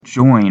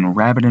Join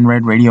Rabbit and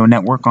Red Radio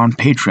Network on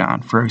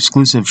Patreon for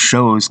exclusive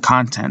shows,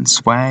 content,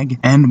 swag,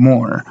 and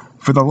more.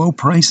 For the low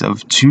price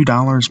of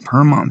 $2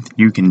 per month,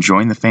 you can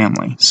join the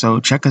family. So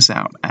check us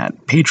out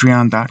at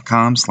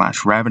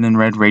patreon.com/Rabbit and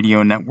Red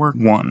Radio Network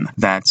 1.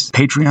 That's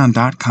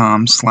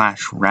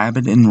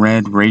patreon.com/Rabbit and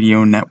Red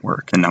Radio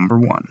Network, the number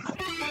 1.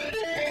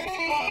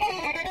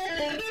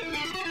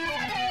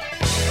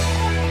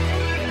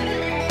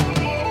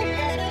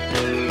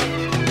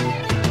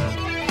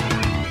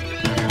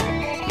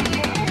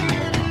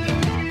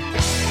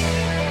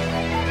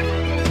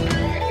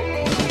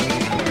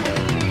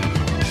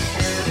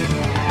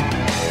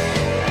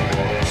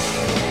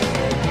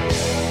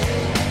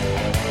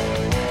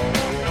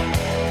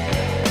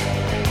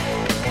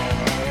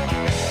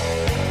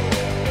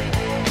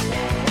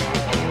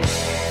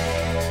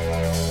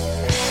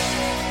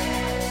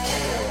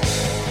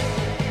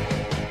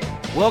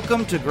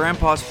 Welcome to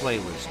Grandpa's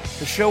Playlist,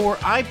 the show where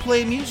I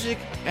play music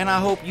and I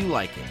hope you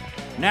like it.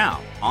 Now,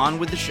 on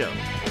with the show.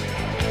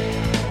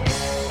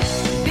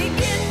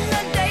 Begin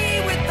the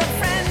day with a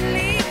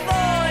friendly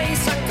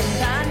voice, a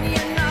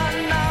companion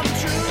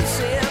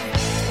unobtrusive.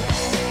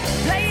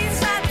 Plays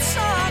that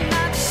song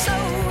that's so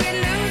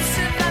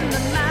elusive, and the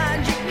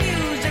magic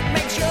music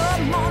makes your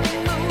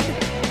morning mood.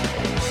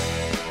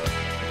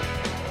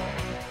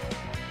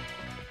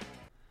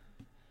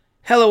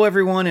 Hello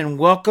everyone and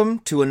welcome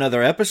to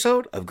another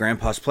episode of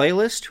Grandpa's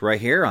Playlist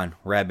right here on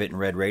Rabbit and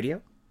Red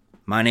Radio.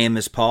 My name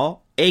is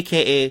Paul,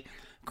 aka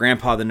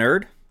Grandpa the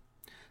Nerd.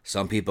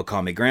 Some people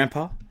call me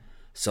Grandpa.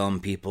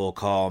 Some people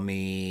call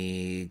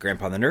me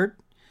Grandpa the Nerd.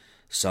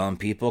 Some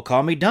people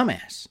call me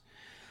Dumbass.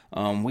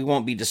 We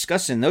won't be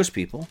discussing those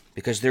people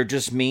because they're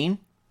just mean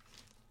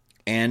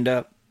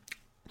and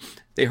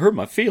they hurt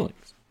my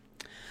feelings.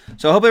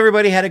 So I hope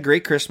everybody had a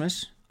great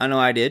Christmas. I know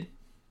I did.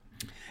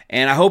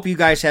 And I hope you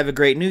guys have a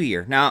great New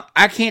Year. Now,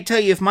 I can't tell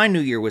you if my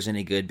New Year was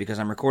any good because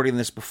I'm recording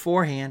this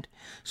beforehand.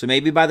 So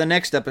maybe by the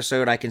next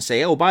episode I can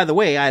say, "Oh, by the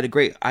way, I had a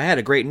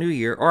great New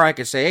Year," or I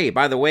could say, "Hey,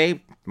 by the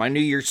way, my New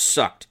Year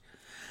sucked."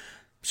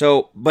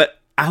 So, but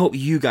I hope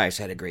you guys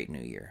had a great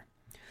New Year.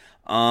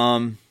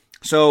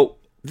 So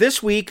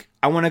this week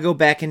I want to go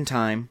back in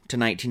time to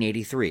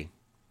 1983,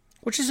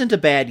 which isn't a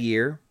bad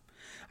year.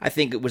 I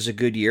think it was a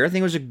good year. I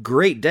think it was a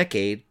great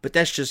decade, but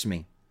that's just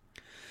me.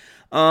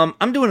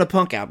 I'm doing a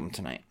punk album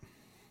tonight.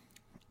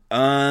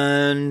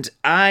 And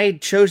I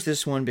chose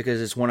this one because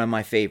it's one of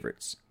my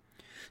favorites.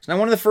 It's not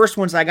one of the first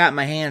ones I got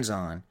my hands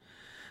on.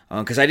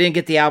 Because I didn't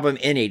get the album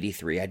in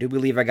 83. I do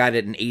believe I got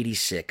it in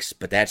 86.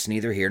 But that's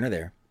neither here nor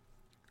there.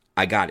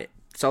 I got it.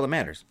 That's all that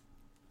matters.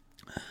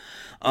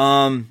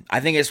 I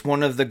think it's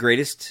one of the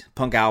greatest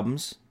punk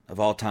albums of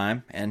all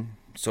time. And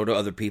so do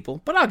other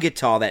people. But I'll get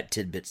to all that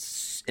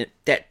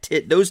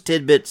those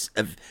tidbits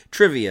of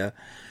trivia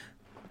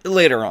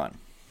later on.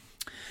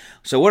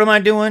 So what am I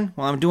doing?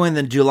 Well, I'm doing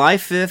the July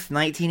 5th,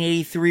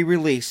 1983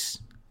 release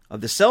of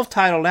the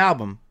self-titled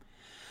album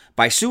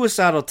by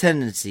Suicidal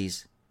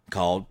Tendencies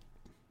called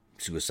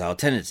Suicidal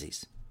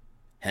Tendencies,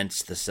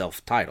 hence the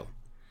self-title.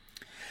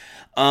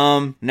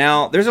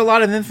 Now, there's a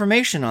lot of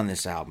information on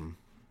this album,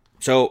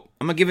 so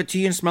I'm going to give it to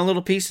you in small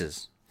little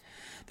pieces.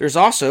 There's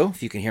also,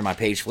 if you can hear my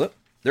page flip,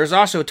 there's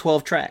also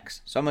 12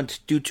 tracks, so I'm going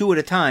to do 2 at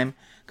a time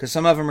because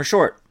some of them are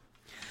short.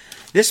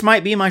 This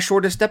might be my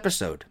shortest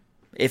episode.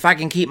 If I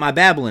can keep my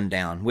babbling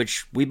down,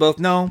 which we both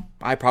know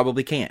I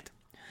probably can't.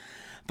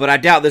 But I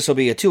doubt this will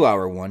be a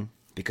 2-hour one,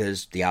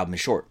 because the album is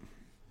short.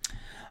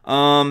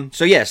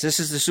 So yes,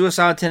 this is the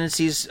Suicidal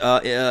Tendencies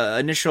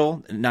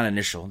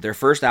their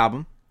first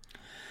album.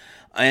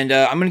 And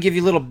I'm going to give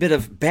you a little bit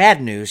of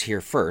bad news here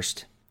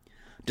first.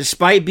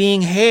 Despite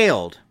being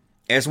hailed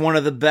as one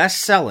of the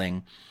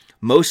best-selling,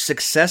 most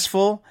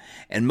successful,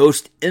 and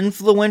most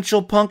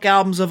influential punk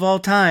albums of all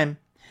time,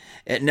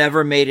 it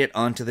never made it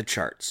onto the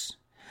charts.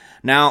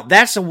 Now,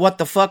 that's a what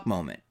the fuck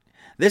moment.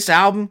 This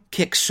album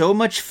kicks so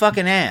much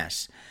fucking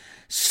ass.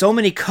 So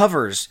many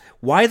covers.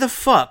 Why the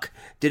fuck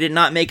did it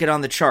not make it on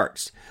the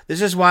charts?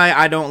 This is why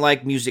I don't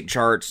like music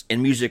charts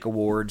and music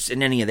awards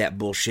and any of that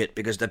bullshit,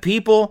 because the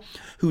people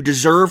who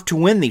deserve to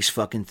win these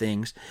fucking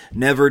things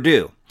never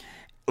do.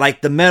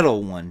 Like the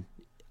metal one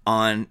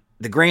on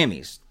the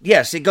Grammys.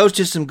 Yes, it goes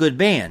to some good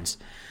bands.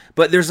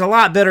 But there's a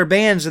lot better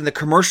bands than the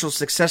commercial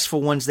successful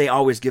ones they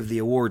always give the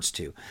awards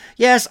to.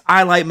 Yes,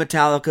 I like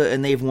Metallica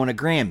and they've won a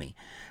Grammy.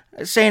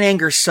 Saint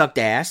Anger sucked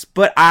ass,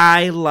 but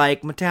I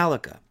like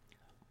Metallica.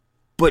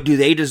 But do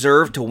they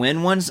deserve to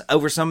win ones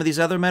over some of these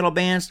other metal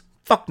bands?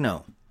 Fuck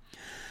no.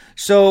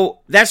 So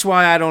that's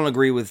why I don't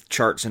agree with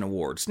charts and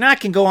awards. Now I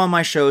can go on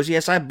my shows.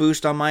 Yes, I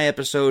boost on my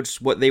episodes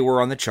what they were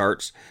on the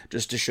charts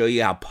just to show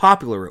you how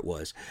popular it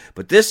was.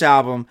 But this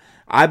album,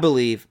 I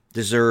believe,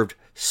 deserved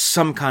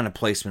some kind of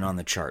placement on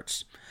the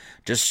charts.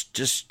 Just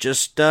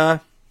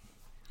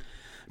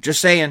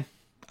saying.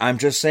 I'm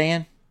just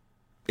saying.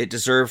 It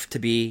deserved to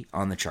be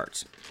on the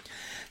charts.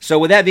 So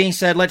with that being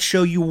said, let's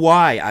show you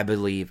why I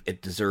believe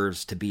it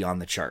deserves to be on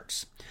the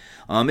charts.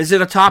 Is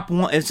it a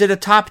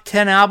top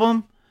 10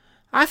 album?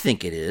 I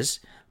think it is.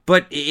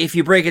 But if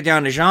you break it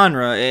down to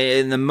genre,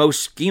 in the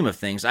most scheme of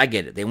things, I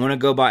get it. They want to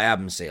go by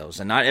album sales,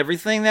 and not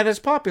everything that is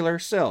popular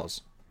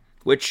sells,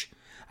 which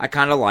I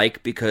kind of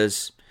like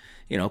because,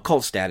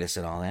 cult status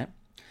and all that.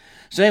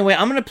 So anyway,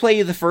 I'm going to play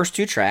you the first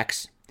 2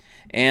 tracks,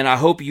 and I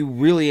hope you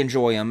really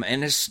enjoy them,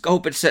 and I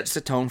hope it sets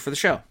the tone for the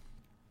show.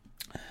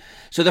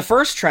 So the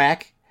first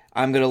track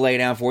I'm going to lay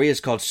down for you is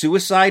called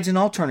Suicide's an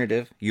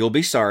Alternative, You'll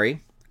Be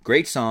Sorry.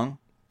 Great song.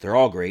 They're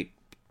all great,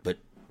 but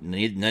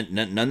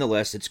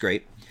nonetheless, it's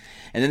great.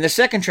 And then the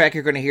second track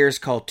you're going to hear is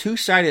called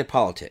Two-Sided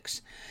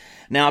Politics.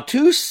 Now,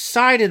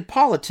 Two-Sided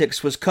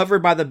Politics was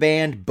covered by the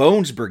band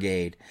Bones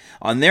Brigade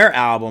on their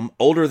album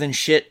Older Than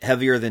Shit,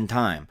 Heavier Than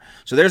Time.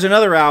 So there's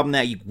another album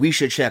that we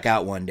should check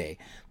out one day.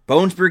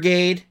 Bones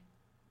Brigade,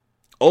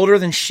 Older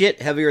Than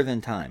Shit, Heavier Than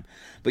Time.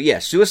 But yeah,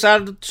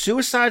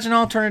 Suicide's an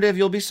Alternative,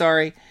 You'll Be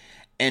Sorry,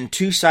 and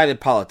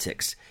Two-Sided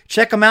Politics.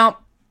 Check them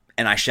out,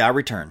 and I shall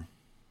return.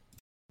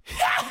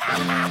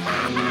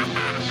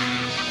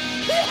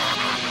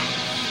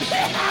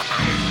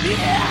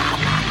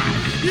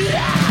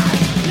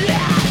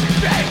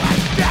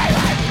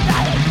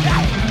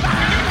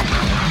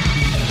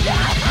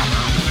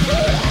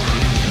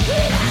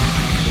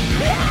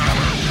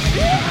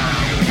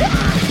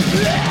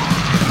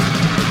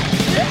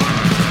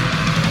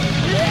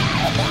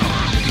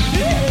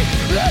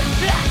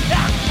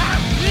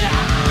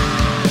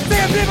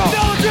 People,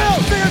 know the drill,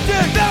 sing a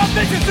dick, now I'm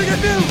bitching, sing a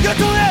new, get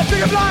to live,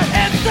 sing a blind,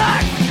 and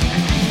suck!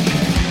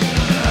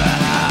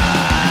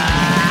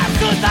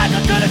 Suicide's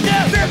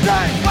alternative, sing a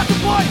time, what's the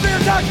point, sing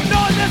a touch, no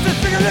one listens,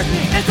 sing a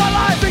listening, it's all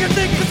lies, sing a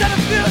thinking, instead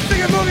of still,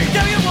 sing a movie,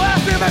 getting it laugh,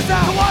 sing a mess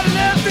out, I wanna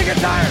live, sing a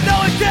tired,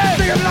 no one cares,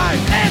 sing a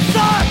blind, and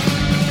suck!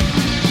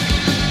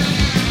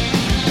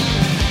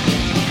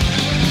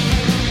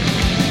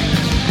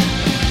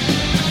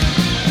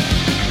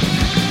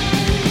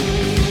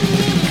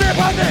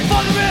 Full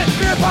of rich,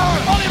 fear power,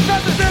 only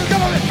oppressive, fear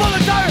government, full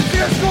of tyrants,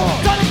 fear school,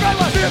 ton of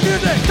brainwash, fear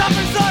music, stop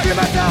and suck, fear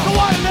myself, I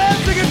wanna live,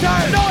 sick and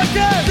tired, no one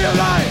cares, fear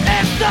life,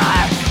 and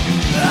suck!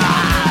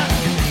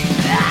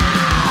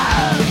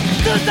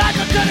 Suicide's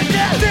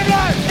alternative, fear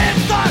life, and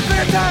suck,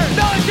 fear tired,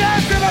 no one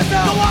cares, fear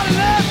myself, I wanna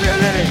live, fear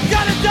living,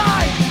 gotta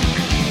die!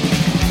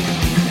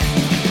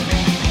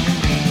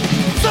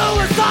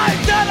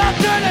 Suicide's an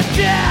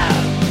alternative!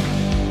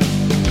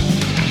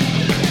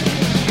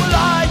 Well,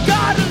 I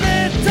got a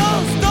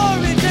little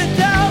story to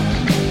tell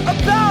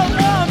about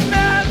a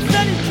man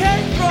said he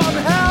came from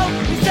hell.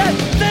 He said,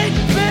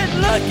 Satan's been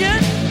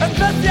looking,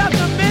 especially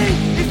after me.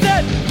 He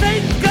said,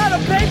 Satan's got a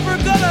paper,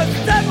 gonna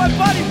set my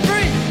body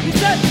free. He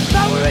said,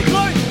 power and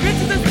glory,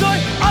 riches and joy,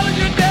 all in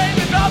your name,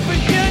 and I'll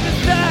begin to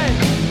say,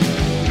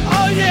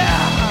 oh yeah.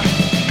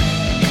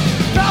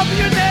 Power in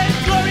your name,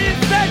 glory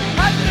and fame,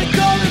 having the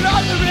gold and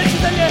all the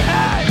riches that you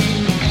had.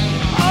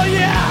 Oh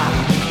yeah.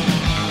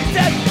 He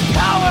said,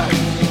 power,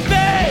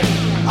 fame,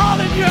 all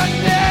in your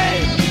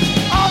name,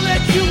 all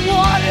that you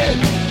wanted,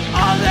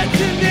 all that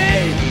you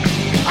need,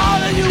 all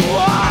that you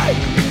want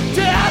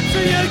to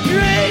answer your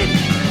greed,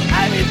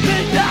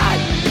 anything that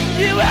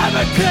you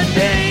ever could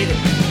need.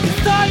 You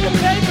sign the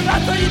paper,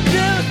 that's what you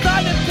do.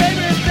 Sign the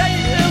paper and say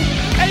you do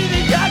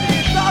anything happening,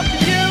 it's all to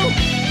you.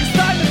 You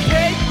sign the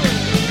paper.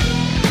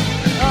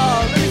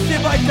 Oh, let me see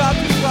if I got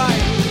this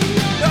right.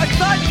 I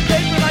sign the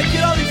paper and I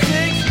get all these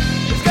things.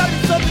 There's gotta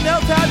be something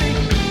else happening.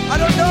 I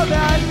don't know,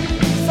 man.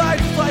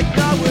 Besides, it's like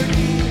not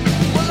working.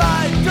 Well,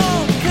 I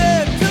don't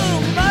care too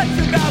much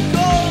about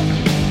gold,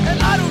 and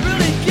I don't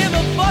really give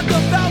a fuck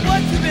about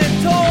what you've been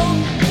told,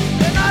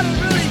 and I don't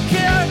really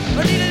care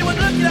or need anyone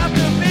looking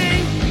after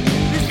me.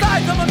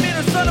 Besides, I'm a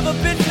meaner son of a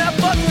bitch than that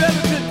fuck you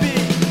ever could be.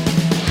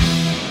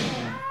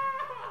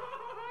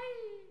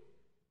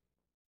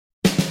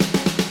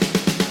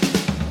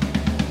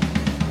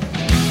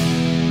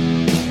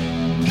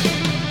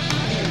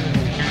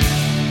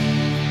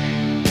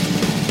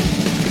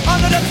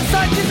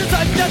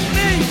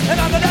 And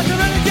I'm not after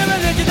really giving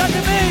religion, that's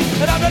to me.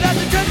 And I'm not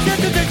after Christian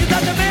tradition,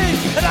 that's to me.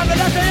 And I'm not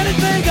after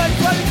anything, I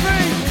just want to be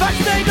free. If I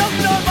stay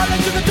open up, I'll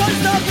let you control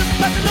yourself. Just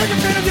respect the living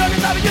freedom, you're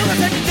just having you to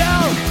take it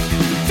down.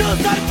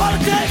 Suicidal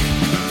politics,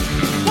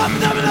 one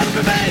for them and another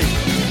for me.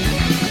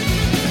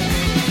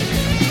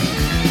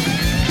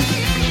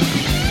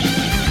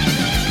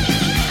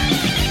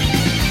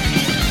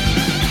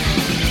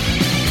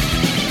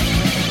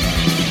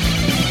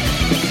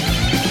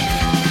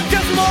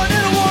 Get some more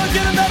in a war,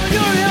 get another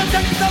Uriel.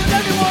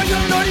 Everyone, you're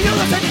an order,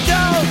 you'll take it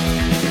down.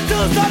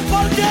 Suicidal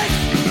politics,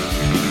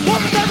 one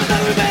for them and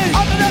another for me.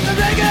 I'm not after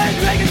Reagan,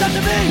 Reagan's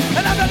after me.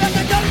 And I'm not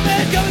after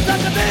government, government's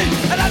after me.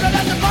 And I'm not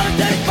after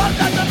politics,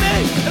 politics after me.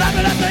 And I'm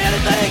not after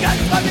anything, I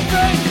just want to be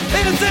free.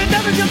 Innocent,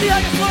 never guilty, I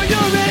just swore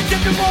you're rich.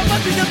 If you're more,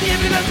 must be guilty, if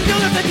you're innocent,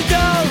 you'll take it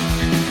down.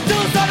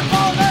 Suicidal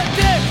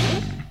politics.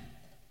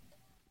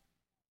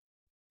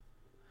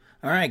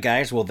 Alright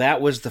guys, well that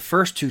was the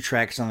first 2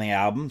 tracks on the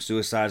album,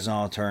 Suicide's an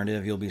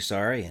Alternative, You'll Be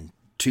Sorry, and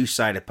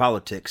Two-Sided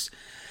Politics.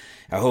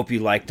 I hope you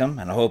liked them,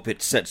 and I hope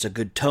it sets a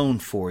good tone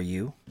for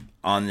you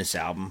on this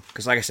album.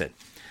 Because like I said,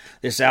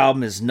 this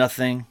album is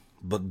nothing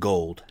but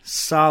gold.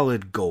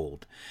 Solid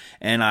gold.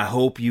 And I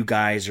hope you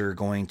guys are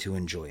going to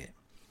enjoy it.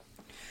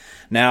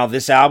 Now,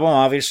 this album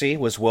obviously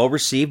was well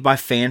received by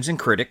fans and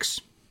critics.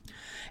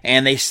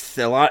 And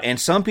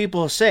some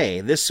people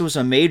say this was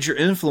a major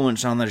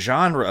influence on the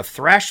genre of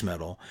thrash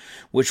metal,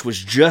 which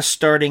was just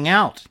starting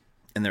out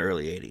in the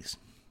early 80s.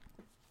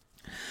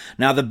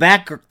 Now, the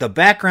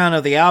background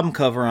of the album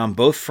cover on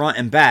both front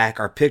and back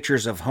are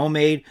pictures of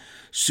homemade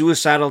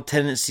Suicidal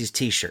Tendencies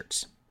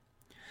t-shirts.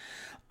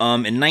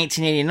 In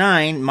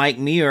 1989, Mike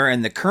Muir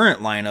and the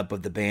current lineup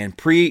of the band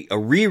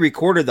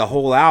re-recorded the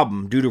whole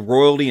album due to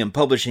royalty and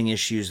publishing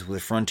issues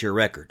with Frontier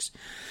Records.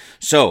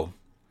 So,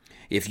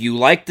 if you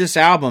like this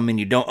album and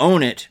you don't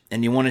own it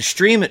and you want to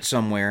stream it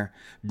somewhere,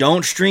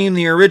 don't stream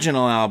the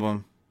original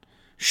album.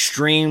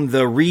 Stream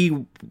the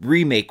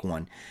remake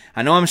one.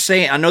 I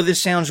know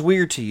this sounds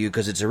weird to you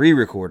because it's a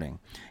re-recording.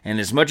 And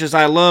as much as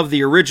I love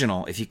the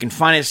original, if you can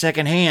find it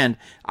secondhand,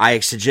 I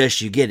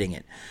suggest you getting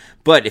it.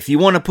 But if you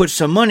want to put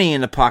some money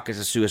in the pockets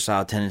of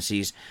Suicidal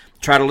Tendencies,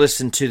 try to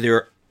listen to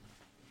their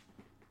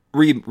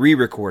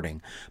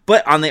re-recording.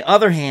 But on the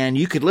other hand,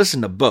 you could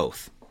listen to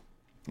both.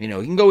 You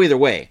can go either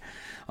way.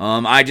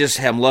 I just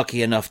am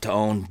lucky enough to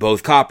own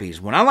both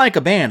copies. When I like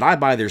a band, I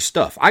buy their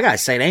stuff. I got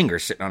Saint Anger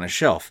sitting on a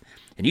shelf,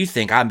 and you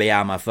think I'd be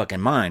out of my fucking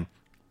mind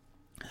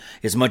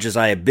as much as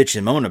I bitch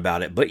and moan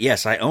about it. But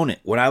yes, I own it.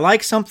 When I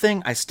like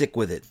something, I stick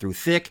with it through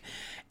thick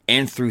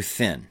and through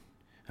thin.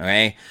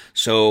 Okay?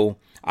 So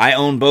I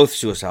own both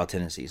Suicidal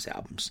Tendencies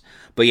albums.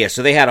 But yeah,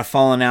 so they had a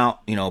falling out,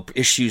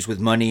 issues with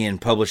money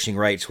and publishing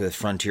rights with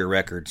Frontier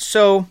Records.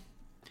 So,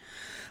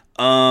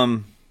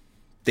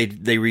 They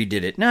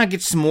redid it. Now I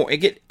get some more.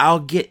 I'll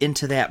get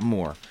into that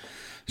more.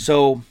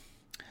 So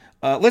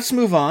let's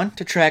move on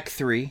to track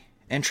 3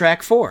 and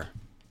track 4.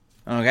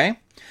 Okay,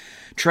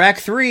 track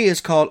 3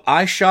 is called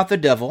 "I Shot the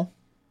Devil,"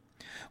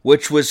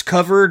 which was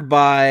covered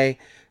by,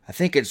 I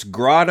think it's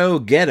Grotto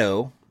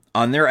Ghetto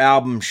on their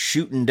album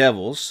 "Shootin'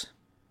 Devils."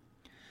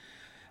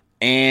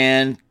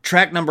 And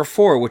track number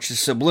 4, which is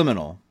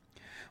 "Subliminal,"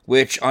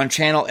 which on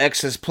Channel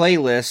X's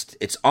playlist.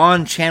 It's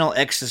on Channel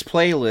X's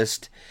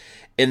playlist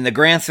in the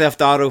Grand Theft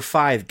Auto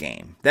 5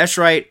 game. That's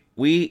right,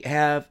 we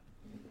have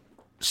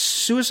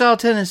Suicidal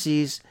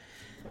Tendencies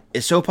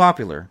is so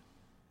popular,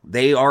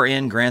 they are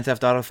in Grand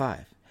Theft Auto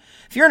 5.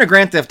 If you're in a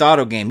Grand Theft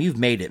Auto game, you've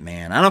made it,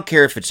 man. I don't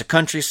care if it's a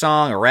country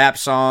song, a rap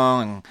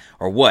song,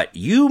 or what.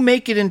 You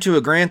make it into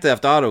a Grand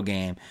Theft Auto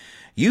game,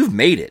 you've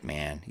made it,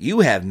 man.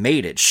 You have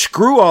made it.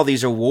 Screw all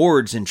these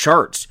awards and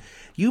charts.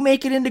 You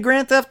make it into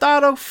Grand Theft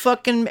Auto,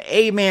 fucking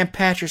A, man,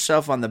 pat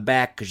yourself on the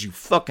back because you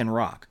fucking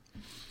rock.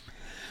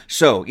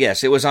 So,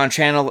 yes, it was on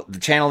the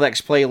Channel X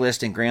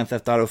playlist in Grand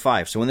Theft Auto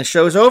 5. So when the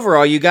show's over,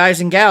 all you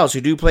guys and gals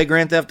who do play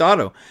Grand Theft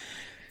Auto,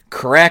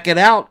 crack it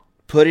out,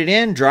 put it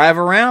in, drive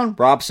around,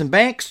 rob some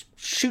banks,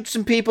 shoot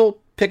some people,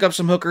 pick up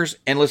some hookers,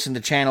 and listen to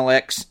Channel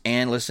X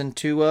and listen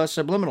to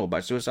Subliminal by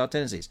Suicidal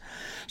Tendencies.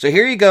 So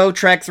here you go,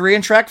 track 3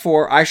 and track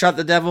 4, "I Shot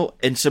the Devil"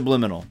 and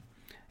 "Subliminal."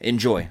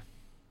 Enjoy.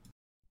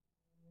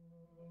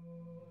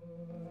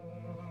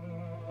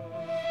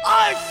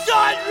 I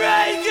shot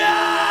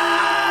Reagan!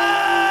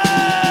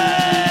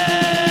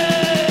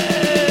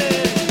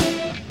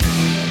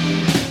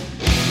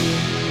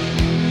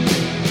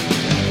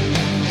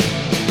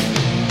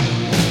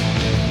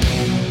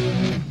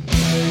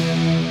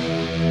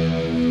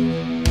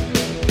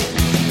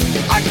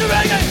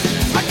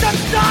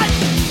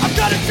 I'm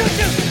gonna shoot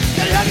you,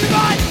 then have you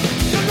run.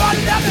 You're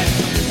running at me,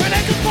 when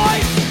they deploy,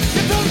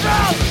 you move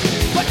around,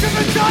 but you're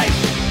in shape.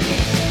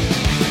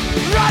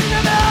 Running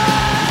at me,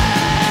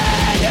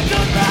 you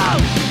move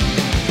around.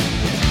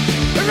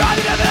 You're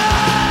running at me,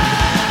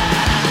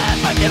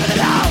 I'm giving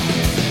it out.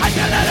 I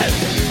can't let it,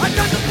 I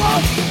got the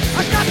phone,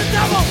 I got the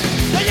devil,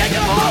 they ain't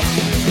gonna hold.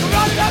 You're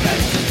running at me,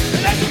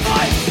 when they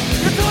deploy,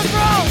 you're doing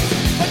around,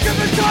 but you're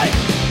in shape.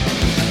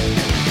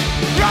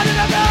 Running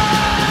at me.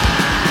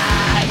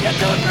 You're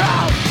doing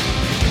wrong.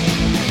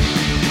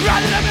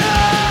 Running up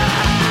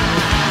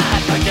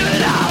and I'm giving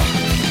it out.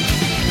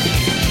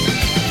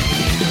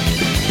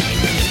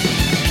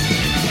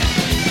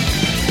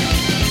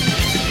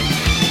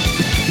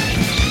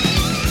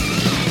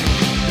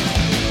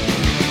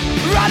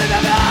 Running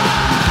up and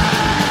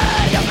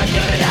I'm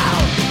giving it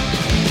out.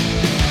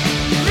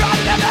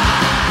 Running up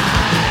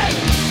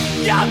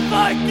and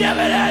I'm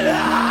giving it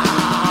out.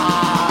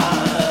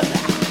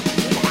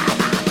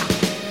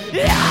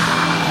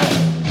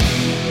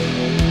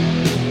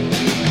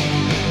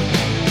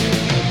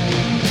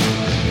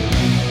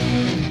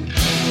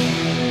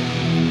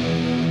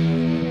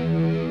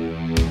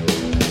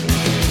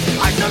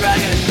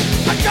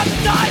 I got the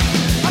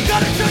knife, I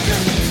got a shoot you,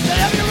 then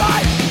have you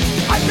right.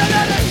 I got it,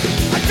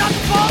 I got the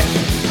phone,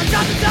 I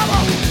got the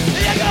devil,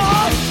 they ain't gonna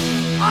hold.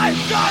 I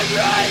shot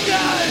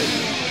Reagan,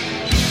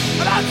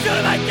 and I'm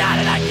shooting, I got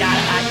it, I got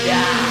it, I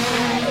got it.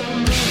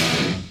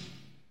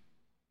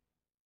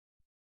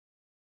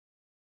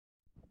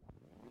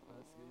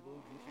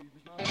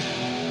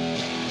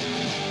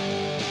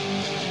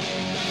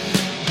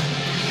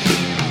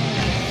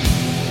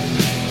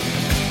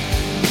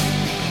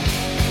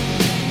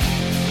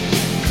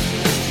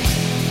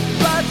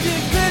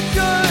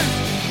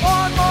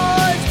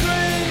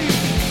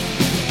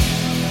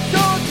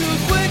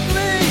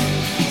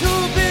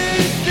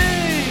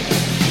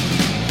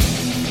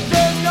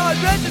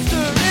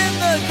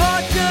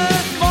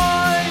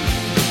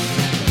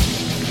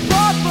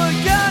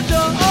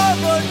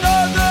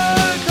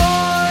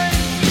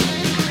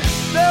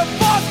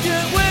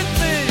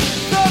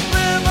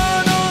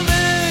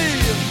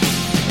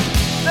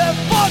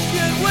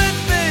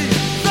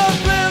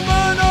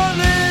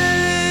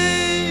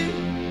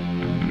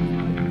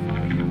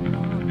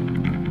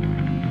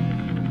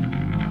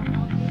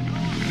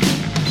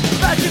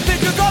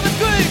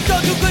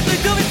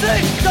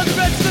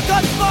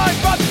 justified,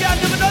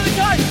 propaganda of another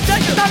kind.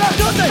 Danger,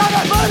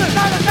 suicide, murder,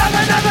 never.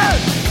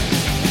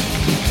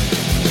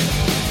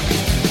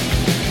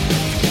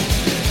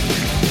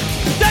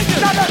 Danger,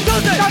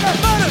 suicide,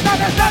 murder,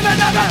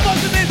 never. Fuck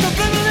with me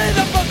subliminally,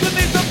 the fuck with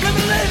me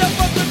subliminally, the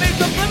fuck with me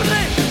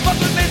subliminally, fuck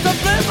with me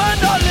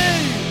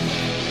subliminally.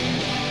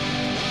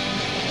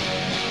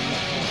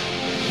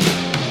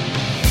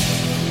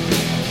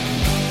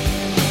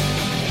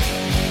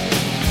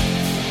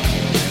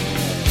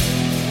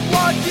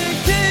 Watching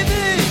TV,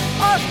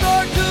 I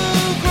start to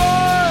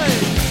cry.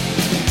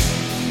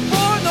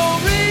 For no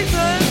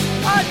reason,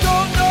 I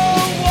don't know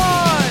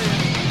why.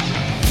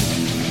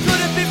 Could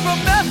it be from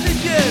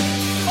messages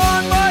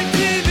on my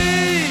TV?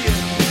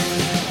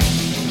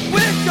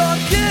 Which I'm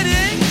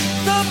getting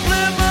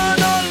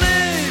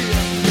subliminally.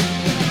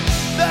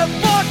 They're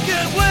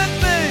fucking with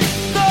me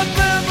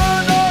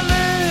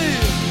subliminally.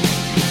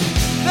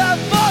 They're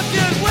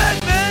fucking with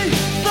me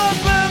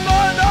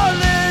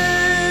subliminally.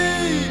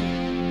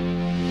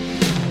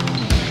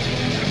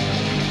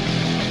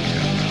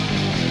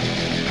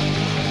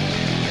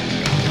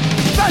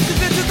 Fashion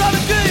bitches on the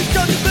street,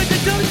 judges think they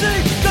do see.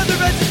 Southern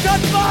races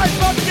justified,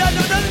 propaganda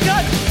of another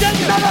kind.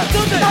 Danger,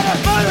 suicide,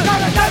 murder,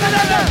 never.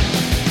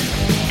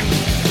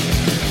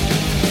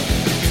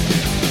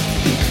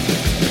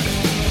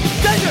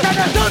 Danger,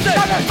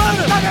 suicide,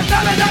 murder,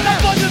 never.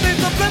 Fuck with me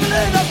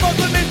subliminally, that fuck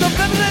with me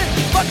subliminally.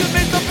 Fuck with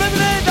me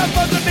subliminally, that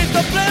fuck with me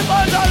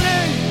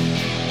subliminally.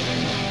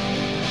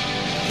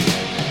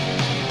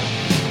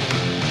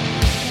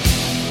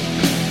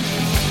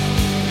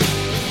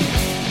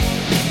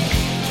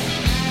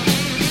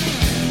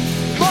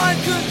 Mind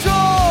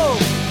control,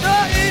 the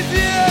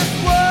easiest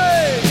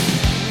way.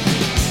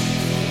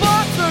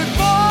 Sponsored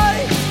by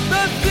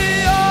the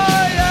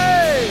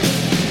CIA.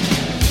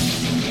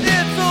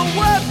 It's a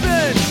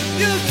weapon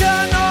you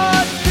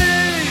cannot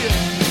see.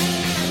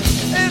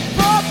 It's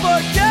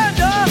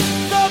propaganda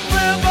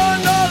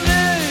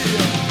subliminally.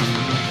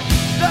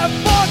 They're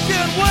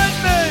fucking with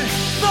me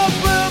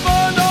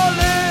subliminally.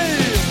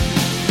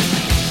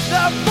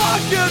 They're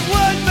fucking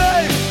with me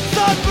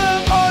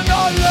subliminally.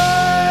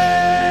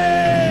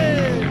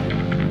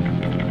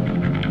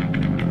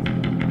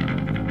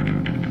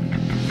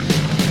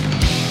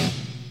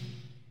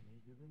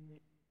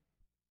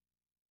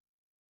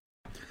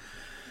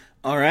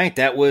 All right,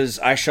 that was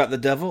I Shot the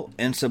Devil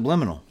and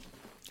Subliminal.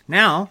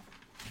 Now,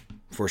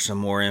 for some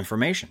more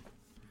information.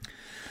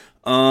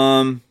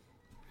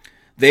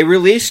 They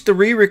released the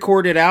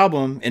re-recorded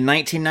album in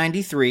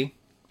 1993,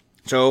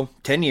 so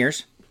 10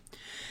 years,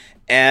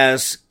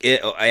 as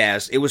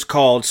it was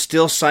called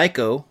Still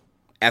Psycho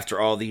after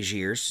all these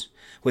years,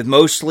 with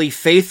mostly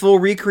faithful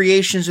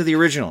recreations of the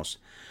originals.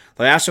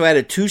 They also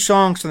added 2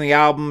 songs from the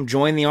album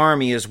Join the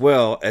Army, as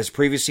well as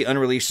previously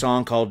unreleased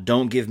song called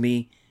Don't Give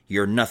Me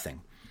Your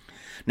Nothing.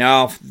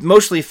 Now,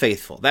 mostly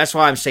faithful. That's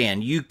why I'm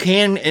saying you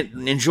can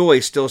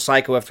enjoy Still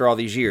Psycho after all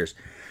these years.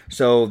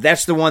 So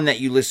that's the one that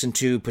you listen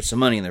to, put some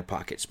money in their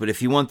pockets. But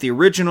if you want the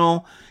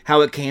original,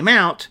 how it came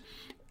out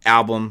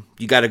album,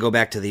 you got to go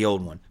back to the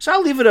old one. So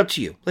I'll leave it up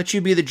to you. Let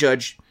you be the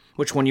judge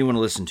which one you want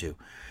to listen to.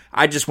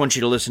 I just want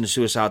you to listen to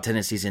Suicidal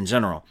Tendencies in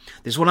general.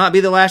 This will not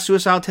be the last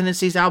Suicidal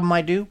Tendencies album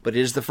I do, but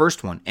it is the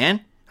first one. And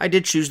I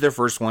did choose their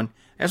first one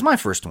as my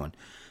first one.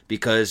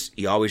 Because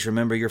you always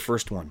remember your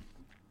first one.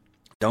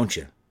 Don't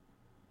you?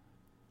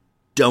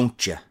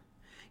 Don't you?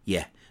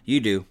 Yeah,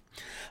 you do.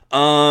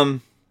 So,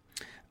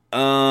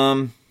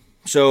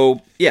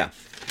 yeah.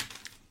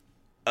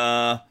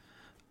 I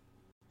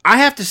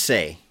have to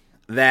say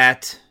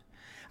that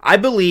I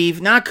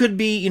believe, now I could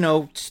be,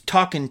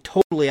 talking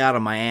totally out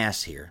of my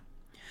ass here,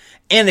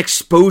 and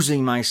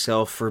exposing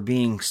myself for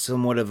being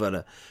somewhat of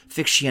an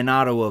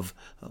aficionado of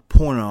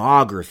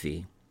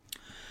pornography,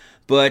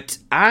 but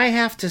I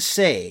have to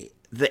say,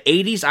 the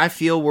 80s, I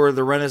feel, were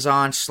the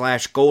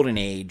Renaissance/Golden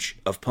Age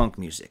of punk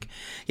music.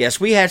 Yes,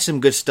 we had some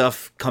good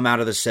stuff come out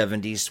of the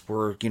 70s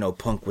where,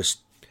 punk was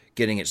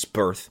getting its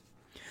birth.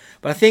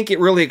 But I think it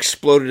really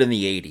exploded in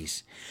the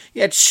 80s.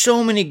 You had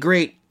so many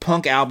great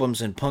punk albums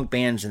and punk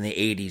bands in the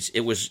 80s. It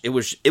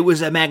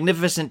was a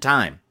magnificent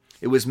time.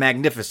 It was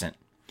magnificent.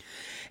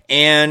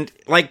 And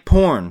like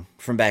porn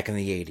from back in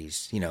the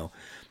 80s,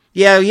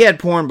 Yeah, you had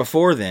porn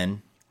before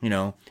then,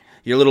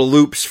 your little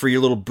loops for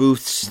your little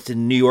booths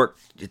in New York,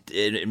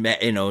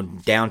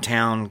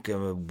 downtown,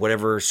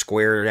 whatever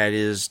square that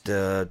is,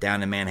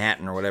 down in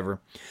Manhattan or whatever.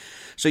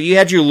 So you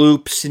had your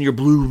loops and your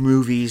blue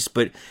movies,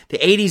 but the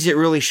 80s it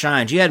really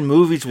shines. You had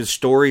movies with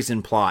stories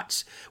and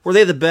plots. Were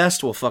they the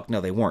best? Well, fuck no,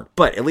 they weren't.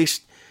 But at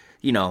least,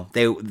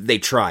 they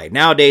tried.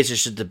 Nowadays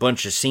it's just a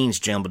bunch of scenes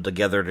jumbled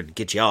together to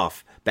get you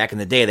off. Back in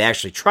the day, they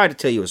actually tried to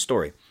tell you a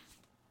story.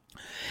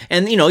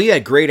 And, you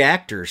had great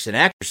actors and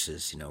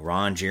actresses.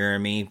 Ron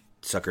Jeremy,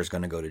 sucker's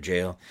gonna go to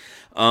jail.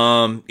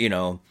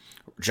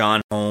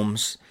 John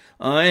Holmes,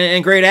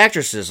 and great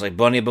actresses like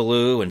Bunny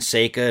Ballou and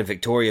Seika and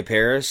Victoria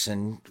Paris.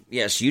 And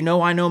yes,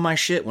 I know my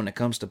shit when it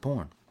comes to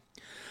porn.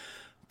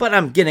 But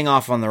I'm getting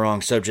off on the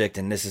wrong subject,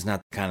 and this is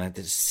not the kind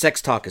of...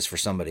 Sex talk is for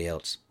somebody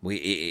else.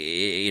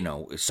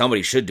 If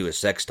somebody should do a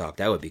sex talk,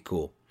 that would be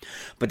cool.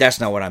 But that's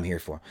not what I'm here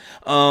for.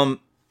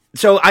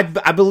 So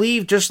I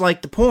believe, just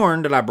like the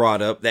porn that I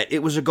brought up, that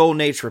it was a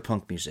golden age for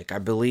punk music. I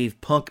believe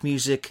punk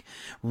music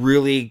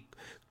really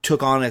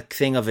took on a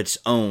thing of its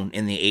own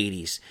in the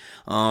 80s.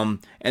 And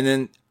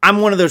then I'm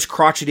one of those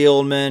crotchety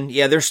old men.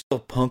 Yeah, there's still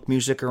punk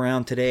music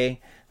around today,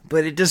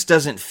 but it just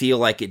doesn't feel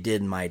like it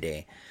did in my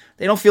day.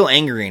 They don't feel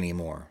angry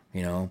anymore,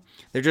 you know.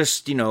 They're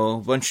just, you know,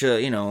 a bunch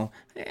of, you know,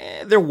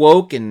 they're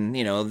woke and,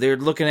 you know, they're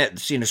looking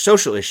at, you know,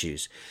 social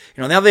issues.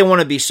 You know, now they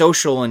want to be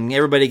social and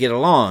everybody get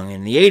along.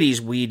 In the 80s,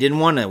 we didn't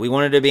want to. We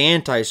wanted to be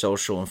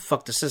antisocial and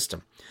fuck the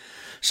system.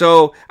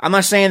 So I'm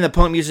not saying the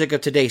punk music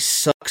of today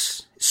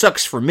sucks. It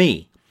sucks for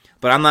me.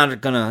 But I'm not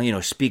going to, you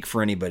know, speak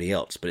for anybody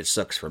else. But it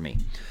sucks for me.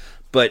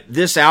 But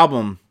this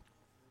album,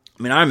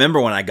 I mean, I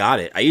remember when I got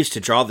it. I used to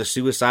draw the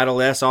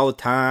Suicidal S all the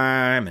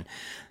time. And,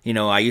 you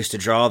know, I used to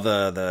draw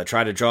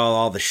try to draw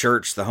all the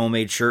shirts, the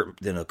homemade shirt,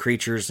 you know,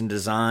 creatures and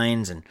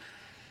designs. And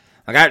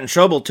I got in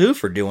trouble, too,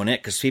 for doing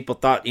it. Because people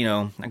thought, you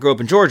know, I grew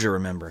up in Georgia,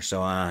 remember.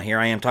 So here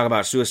I am talking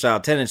about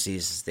Suicidal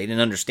Tendencies. They didn't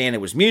understand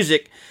it was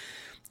music.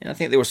 And I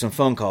think there were some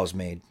phone calls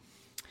made.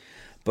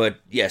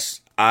 But,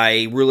 yes,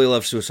 I really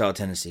love Suicidal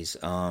Tendencies.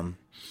 Now,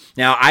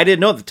 I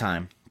didn't know at the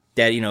time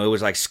that, you know, it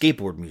was like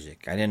skateboard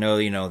music. I didn't know,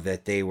 you know,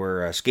 that they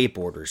were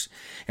skateboarders.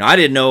 You know, I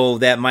didn't know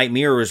that Mike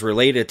Muir was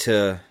related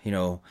to, you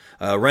know,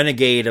 a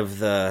renegade of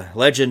the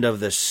legend of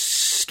the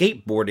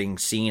skateboarding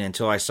scene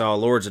until I saw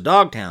Lords of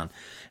Dogtown.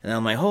 And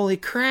I'm like, holy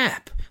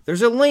crap,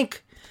 there's a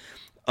link.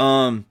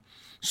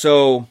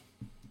 So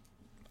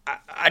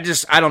I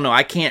don't know.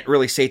 I can't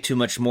really say too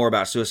much more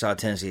about Suicidal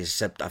Tendencies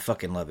except I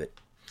fucking love it.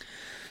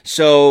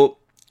 So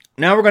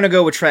now we're going to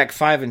go with track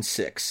 5 and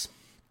 6.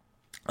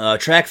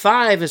 Track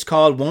 5 is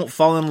called Won't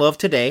Fall in Love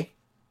Today.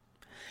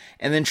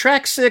 And then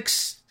track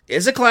 6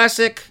 is a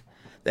classic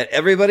that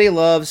everybody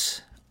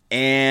loves,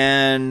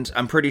 and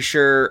I'm pretty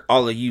sure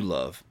all of you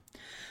love.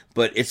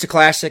 But it's a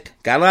classic.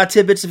 Got a lot of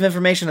tidbits of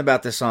information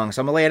about this song,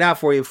 so I'm going to lay it out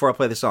for you before I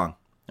play the song.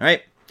 All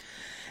right?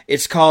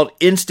 It's called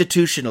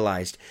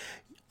Institutionalized.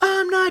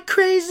 I'm not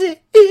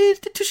crazy,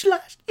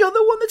 institutionalized. You're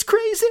the one that's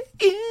crazy,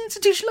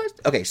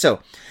 institutionalized. Okay, so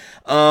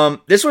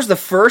this was the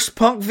first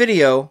punk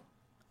video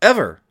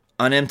ever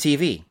on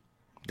MTV.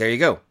 There you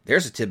go.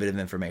 There's a tidbit of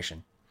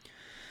information.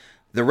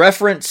 The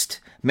referenced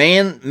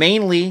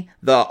mainly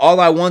the All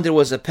I Wanted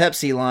Was a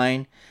Pepsi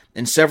line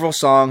in several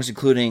songs,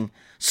 including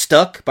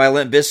Stuck by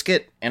Limp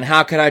Bizkit and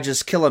How Could I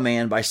Just Kill a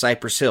Man by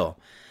Cypress Hill.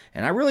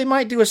 And I really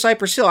might do a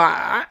Cypress Hill.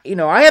 I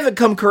haven't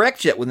come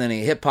correct yet with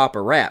any hip hop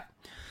or rap.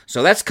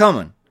 So that's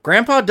coming.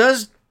 Grandpa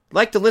does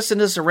like to listen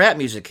to some rap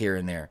music here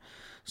and there.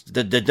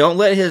 Don't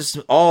let his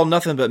all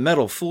nothing but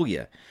metal fool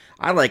you.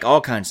 I like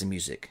all kinds of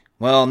music.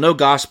 Well, no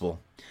gospel.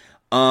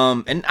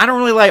 And I don't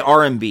really like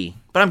R&B,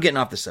 but I'm getting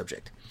off the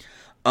subject.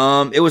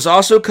 It was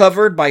also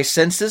covered by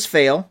Senses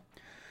Fail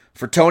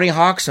for Tony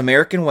Hawk's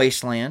American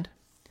Wasteland.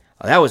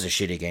 Oh, that was a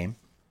shitty game.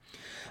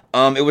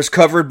 It was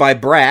covered by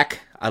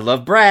Brack. I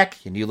love Brack,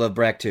 and you love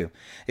Brack too.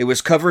 It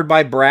was covered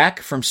by Brack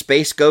from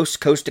Space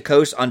Ghost Coast to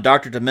Coast on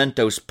Dr.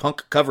 Demento's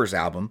Punk Covers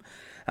album.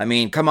 I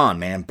mean, come on,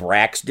 man.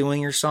 Brack's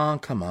doing your song?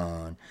 Come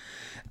on.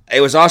 It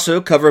was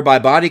also covered by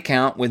Body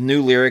Count with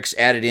new lyrics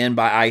added in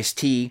by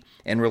Ice-T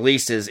and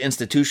released as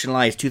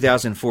Institutionalized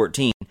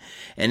 2014.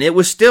 And it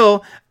was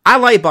still, I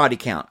like Body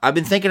Count. I've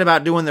been thinking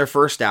about doing their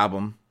first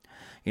album,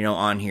 you know,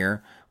 on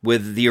here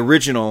with the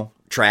original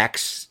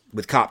tracks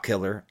with Cop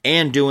Killer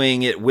and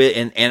doing it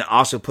with, and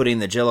also putting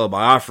the Jello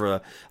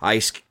Biafra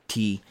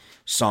Ice-T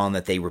song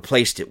that they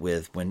replaced it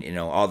with when, you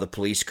know, all the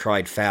police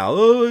cried foul.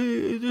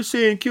 Oh, they're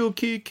saying kill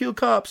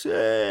cops.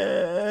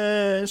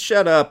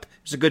 Shut up.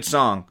 It's a good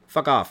song.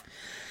 Fuck off.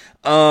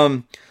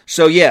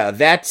 So yeah,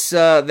 that's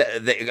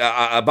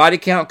Body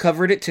Count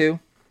covered it too.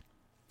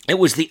 It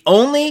was the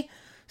only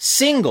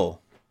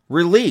single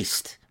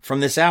released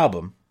from this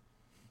album.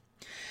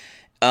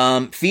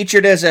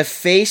 Featured as a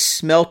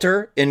face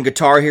melter in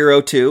Guitar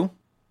Hero 2.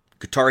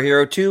 Guitar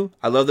Hero 2,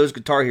 I love those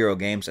Guitar Hero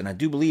games, and I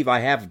do believe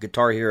I have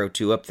Guitar Hero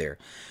 2 up there.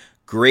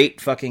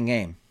 Great fucking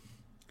game.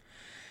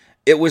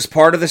 It was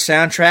part of the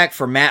soundtrack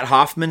for Matt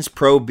Hoffman's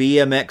Pro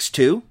BMX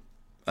 2.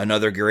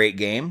 Another great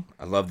game.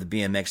 I love the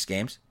BMX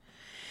games.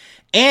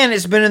 And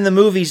it's been in the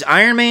movies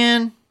Iron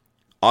Man,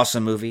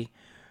 awesome movie.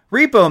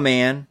 Repo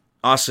Man,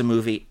 awesome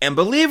movie. And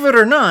believe it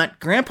or not,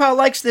 Grandpa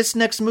likes this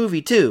next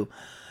movie too.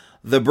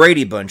 The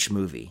Brady Bunch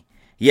movie.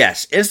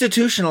 Yes,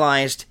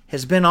 Institutionalized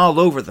has been all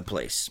over the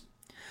place.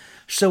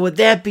 So with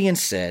that being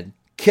said,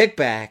 kick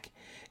back,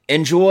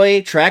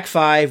 enjoy track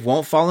 5,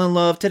 Won't Fall in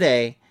Love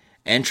Today,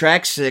 and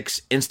track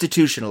 6,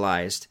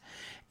 Institutionalized.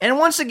 And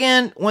once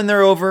again, when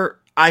they're over,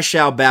 I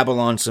shall babble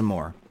on some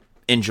more.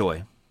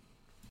 Enjoy.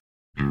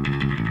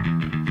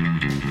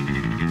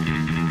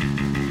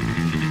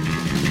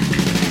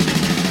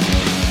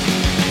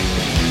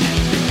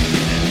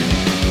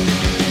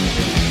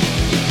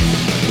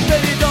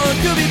 Baby, don't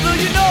do me blue,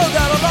 you know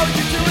that I'll always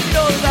be true, and you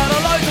know that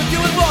I'll always love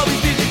you, and we'll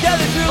always be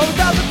together true. All the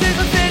thousand things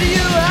I say to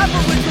you, half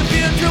of which would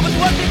be untrue, but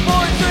one thing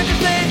for certain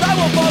days, I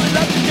won't fall in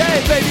love today.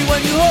 Baby,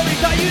 when you hold me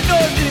tight, you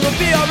know everything will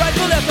be alright,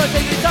 so let's not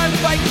take any time to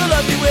fight, so let's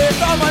me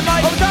with all my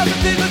might. All the thousand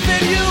things would say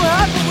to you,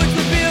 half of which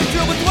would be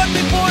untrue. With one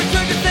before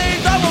certain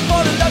things, I won't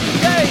fall in love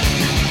today.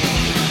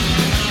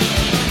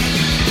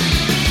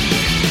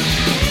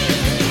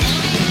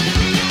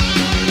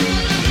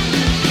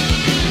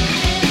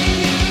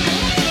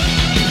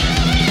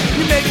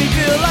 You make me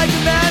feel like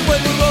a man when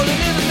we're rolling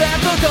in the sand.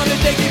 So come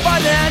and take me by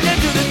the hand and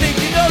do the things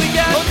you know we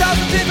can. All the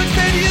thousand things would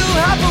say to you,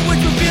 half of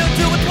which would be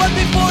untrue. With one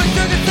before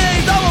certain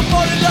things, I won't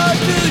fall in love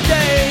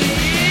today.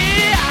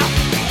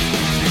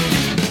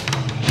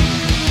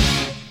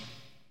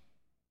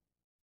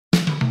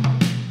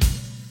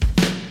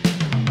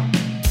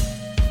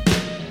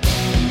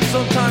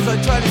 Sometimes I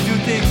try to do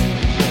things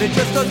and it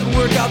just doesn't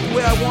work out the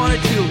way I want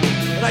it to,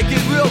 and I get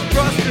real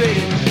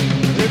frustrated.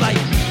 And like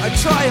I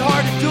try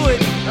hard to do it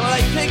and I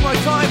like take my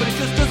time, but it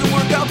just doesn't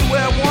work out the way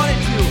I want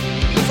it to.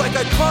 It's like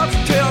I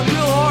concentrate on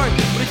real hard,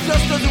 but it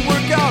just doesn't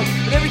work out.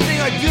 And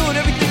everything I do and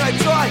everything I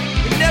try,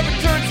 it never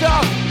turns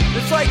out.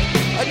 It's like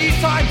I need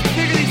time to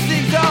figure these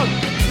things out.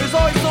 There's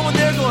always someone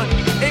there going,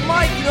 "Hey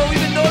Mike, you know,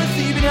 we've been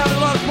noticing you've been having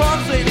a lot of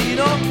problems lately, you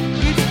know?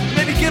 You should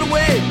maybe get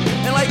away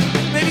and like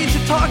maybe you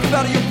should talk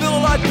about it, you'll feel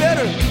a lot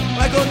better." And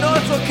I go, "No,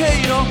 it's okay,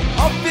 you know,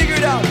 I'll figure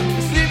it out.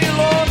 Just leave me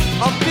alone,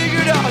 I'll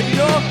figure it out, you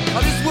know?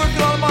 I'm just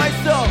working on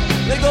myself."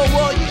 They go,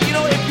 "Well, you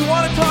know, if you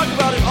want to talk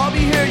about it, I'll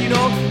be here, you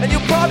know, and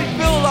you'll probably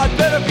feel a lot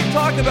better if you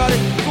talk about it.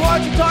 So why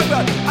don't you talk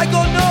about it?" I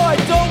go, "No, I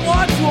don't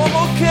want to, I'm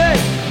okay.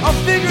 I'll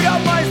figure it out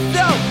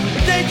myself."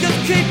 But they just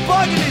keep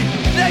bugging me,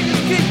 and they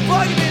just keep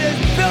bugging me, and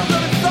it fills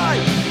them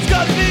inside. It's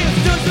got to be,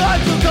 it's too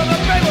hard to come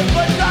and pray with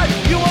one side.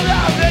 You will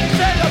have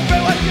anything, I'm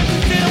afraid what you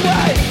can see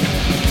away.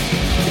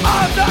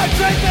 I'm not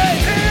crazy,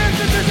 here's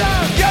the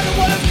design. You're the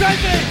one that's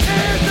crazy,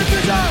 here's the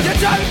design. You're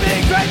driving me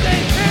crazy,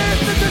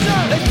 here's the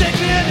design. They stick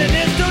me in an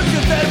institution,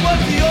 said it was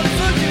the only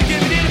solution to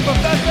give me the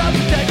professor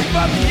to take me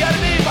from the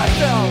enemy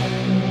myself.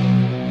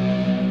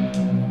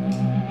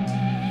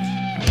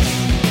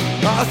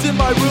 I was in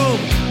my room,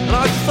 and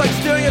I was just like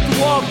staring at the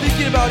wall,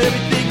 thinking about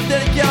everything. But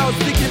then again, I was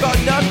thinking about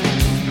nothing.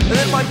 And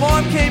then my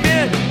mom came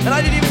in, and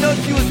I didn't even know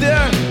she was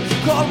there. She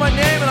called my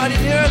name, and I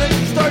didn't hear her. Then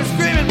she started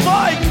screaming,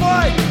 "Mike,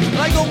 Mike!" And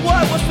I go,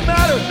 "What? What's the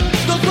matter?"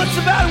 She goes, "What's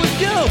the matter with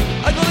you?"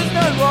 I go, "There's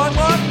nothing wrong,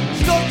 Mom."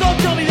 She goes, "Don't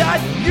tell me that.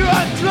 You're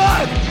on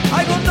drugs."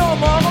 I go, "No,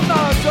 Mom, I'm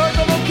not on drugs.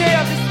 I'm okay.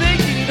 I'm just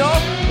thinking, you know.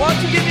 Why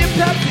don't you give me a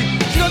Pepsi?"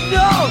 She goes,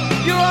 "No,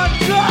 you're on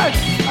drugs."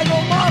 I go,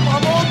 "Mom,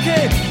 I'm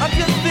okay. I'm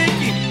just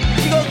thinking."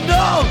 She goes,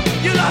 "No,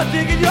 you're not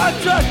thinking, you're on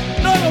drugs.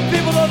 Normal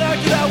people don't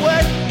act that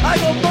way." I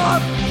go, "Mom,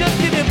 just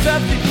give me a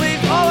Pepsi,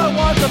 please. All I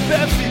want is a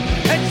Pepsi."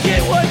 And she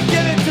wouldn't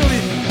give it to me.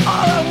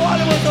 All I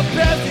wanted was a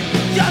Pepsi.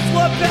 Just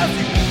one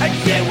Pepsi. And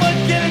she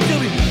wouldn't give it to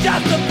me.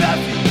 Just a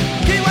Pepsi.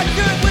 Can you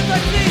do it with my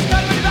sleeves?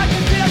 Not really back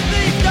to CSC.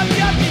 Just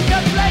yucky,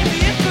 just lazy.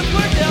 It's the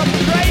word to help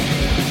me great.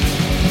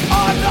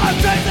 I'm not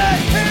crazy.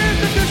 Here's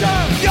the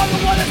design. You're the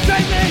one that's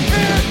crazy.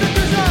 Here's the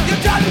design.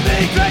 You're driving me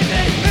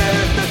crazy.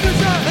 Here's the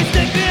design. They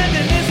stick me in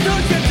an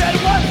institution. Said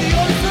it was the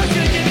only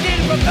solution to give me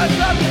the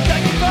professor to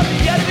take me from the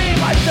enemy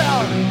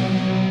myself.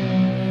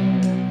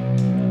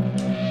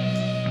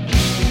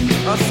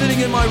 I was sitting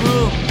in my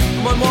room,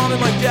 and my mom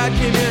and my dad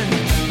came in.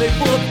 They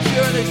pulled up a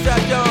chair and they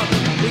sat down.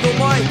 They go,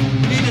 "Mike,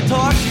 we need to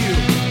talk to you."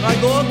 And I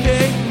go,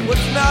 "Okay,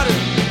 what's the matter?"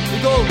 They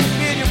go,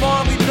 "Me and your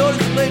mom, we've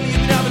noticed lately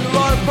you've been having a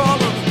lot of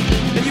problems.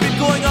 And you've been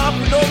going off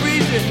for no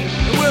reason.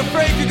 And we're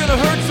afraid you're going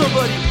to hurt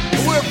somebody.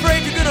 And we're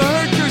afraid you're going to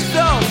hurt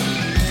yourself.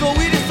 So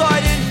we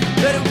decided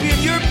that it would be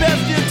in your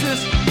best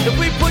interest if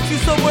we put you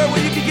somewhere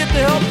where you can get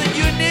the help that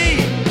you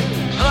need."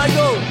 And I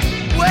go,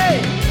 "Wait,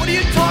 what are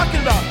you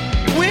talking about?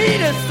 We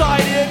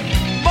decided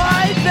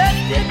my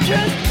best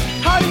interest?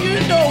 How do you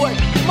know what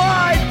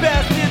my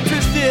best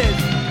interest is?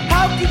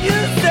 How can you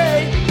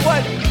say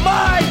what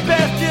my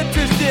best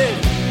interest is?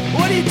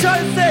 What are you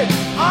trying to say?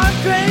 I'm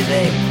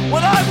crazy?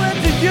 When I went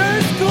to your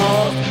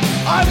schools,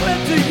 I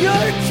went to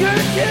your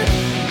churches,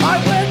 I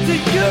went to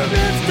your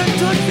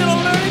institutional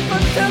learning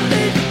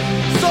facilities.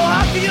 So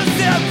how can you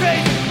say I'm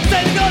crazy?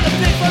 Say to go to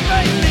pick my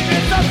brain, leave me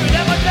suffering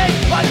at my face.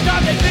 By the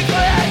time they pick my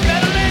head,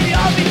 better leave me,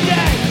 I'll be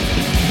dead.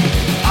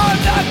 I'm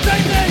not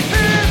crazy,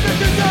 here's the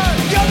design.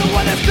 You're the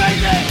one that's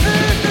crazy,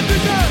 here's the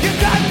design. You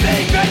got me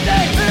crazy,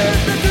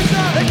 here's the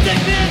design. They stick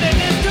me in an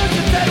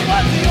institution, said it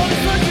was the only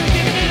solution to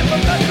give me the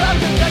professor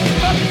to take me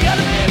from the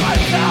enemy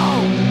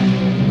myself.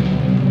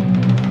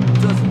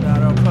 Doesn't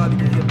matter, I'll probably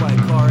get hit by a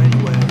car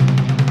anyway.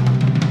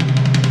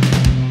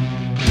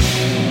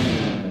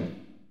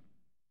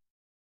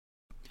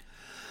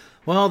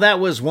 Well, that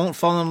was Won't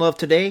Fall in Love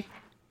Today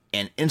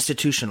and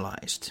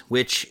Institutionalized,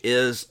 which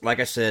is, like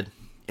I said,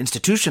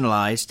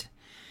 Institutionalized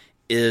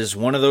is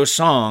one of those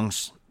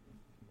songs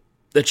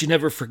that you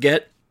never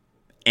forget,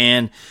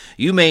 and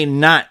you may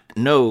not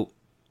know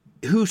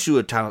who to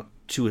a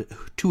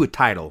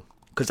title,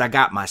 because I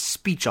got my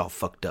speech all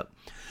fucked up.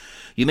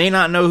 You may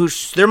not know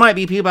there might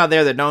be people out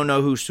there that don't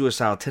know who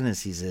Suicidal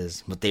Tendencies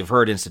is, but they've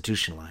heard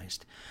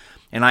Institutionalized.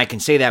 And I can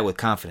say that with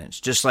confidence.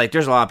 Just like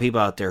there's a lot of people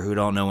out there who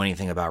don't know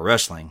anything about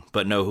wrestling,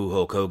 but know who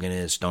Hulk Hogan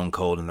is, Stone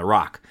Cold, and The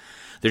Rock.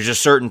 There's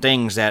just certain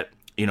things that,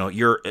 you know,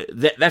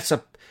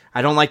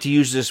 I don't like to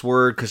use this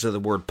word because of the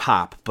word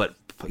pop, but,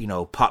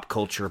 pop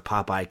culture,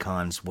 pop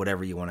icons,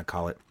 whatever you want to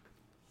call it.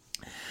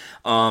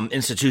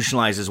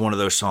 Institutionalized is one of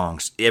those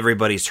songs.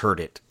 Everybody's heard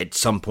it at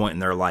some point in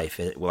their life.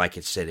 Like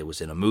it said, it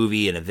was in a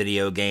movie, in a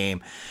video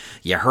game.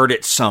 You heard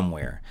it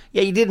somewhere.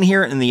 Yeah, you didn't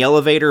hear it in the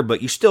elevator,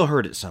 but you still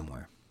heard it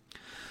somewhere.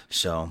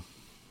 So,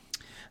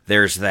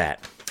 there's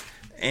that.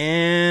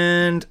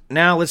 And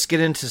now let's get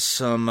into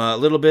some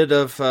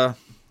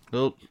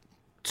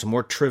some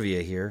more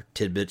trivia here,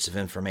 tidbits of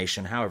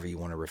information, however you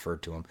want to refer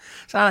to them.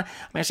 So,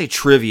 I say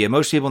trivia.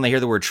 Most people, when they hear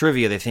the word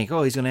trivia, they think,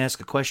 oh, he's going to ask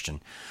a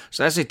question.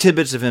 So I say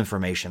tidbits of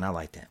information. I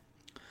like that.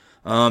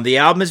 The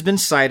album has been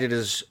cited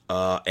as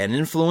an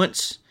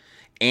influence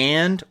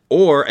and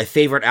or a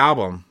favorite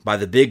album by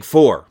the Big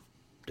Four.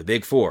 The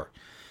Big Four.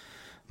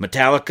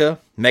 Metallica,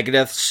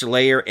 Megadeth,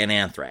 Slayer, and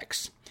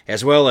Anthrax,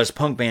 as well as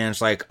punk bands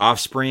like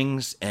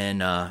Offsprings and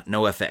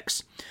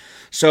NoFX.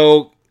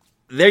 So,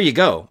 there you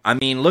go. I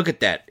mean, look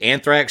at that.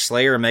 Anthrax,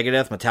 Slayer,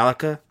 Megadeth,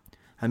 Metallica.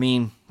 I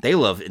mean, they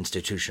love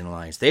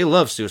Institutionalized. They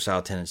love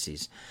Suicidal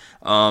Tendencies.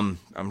 I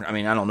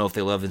don't know if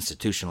they love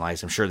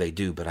Institutionalized. I'm sure they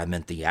do, but I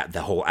meant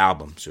the whole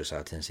album,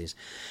 Suicidal Tendencies.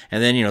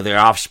 And then, their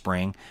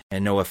Offspring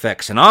and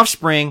NoFX. And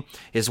Offspring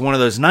is one of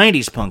those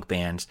 90s punk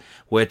bands,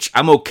 which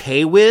I'm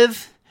okay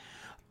with,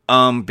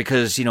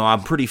 because,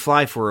 I'm pretty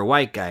fly for a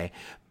white guy.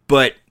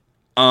 But,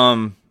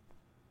 I'm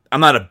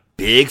not a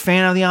big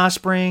fan of the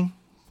Offspring.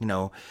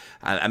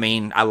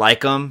 I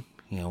like them.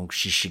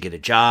 She should get a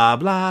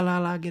job. La, la,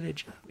 la, get a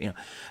job.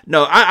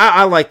 No,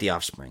 I like the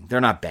Offspring.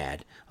 They're not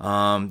bad.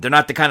 They're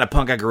not the kind of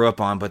punk I grew up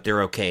on, but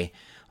they're okay.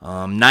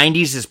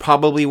 90s is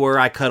probably where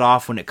I cut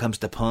off when it comes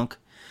to punk.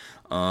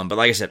 But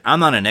like I said, I'm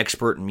not an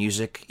expert in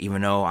music,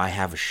 even though I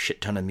have a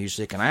shit ton of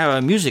music, and I have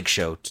a music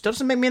show. It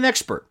doesn't make me an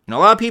expert. A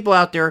lot of people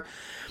out there,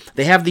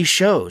 they have these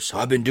shows.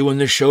 I've been doing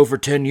this show for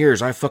 10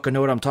 years. I fucking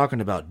know what I'm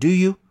talking about. Do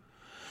you?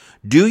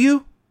 Do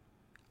you?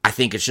 I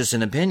think it's just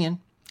an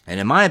opinion. And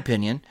in my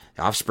opinion,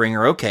 the Offspring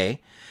are okay,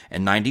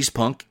 and 90s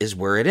punk is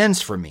where it ends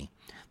for me.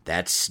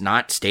 That's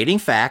not stating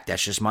fact,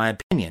 that's just my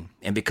opinion.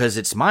 And because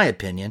it's my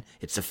opinion,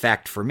 it's a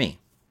fact for me.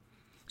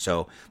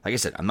 So, like I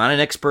said, I'm not an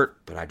expert,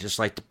 but I just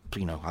like to,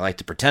 I like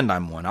to pretend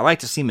I'm one. I like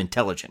to seem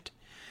intelligent,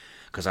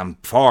 because I'm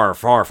far,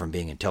 far from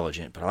being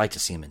intelligent, but I like to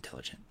seem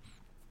intelligent.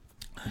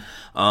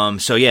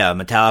 So yeah,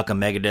 Metallica,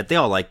 Megadeth,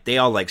 they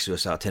all like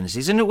Suicidal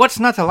Tendencies. And what's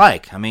not to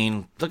like? I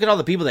mean, look at all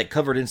the people that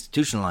covered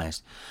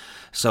Institutionalized.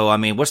 So,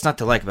 what's not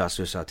to like about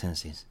Suicidal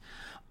Tendencies?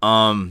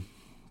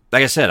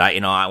 Like I said,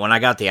 when I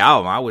got the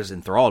album, I was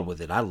enthralled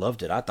with it. I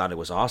loved it. I thought it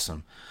was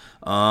awesome.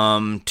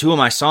 Two of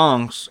my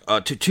songs,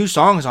 two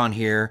songs on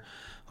here,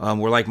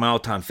 were like my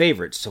all-time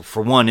favorites. So,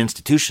 for one,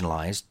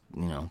 Institutionalized,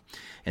 and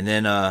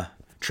then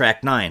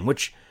track 9,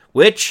 which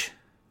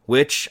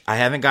I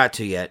haven't got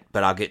to yet,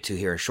 but I'll get to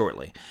here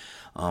shortly.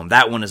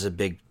 That one is a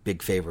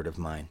big favorite of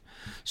mine.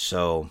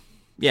 So,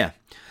 yeah.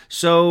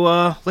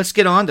 So, let's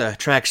get on to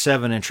track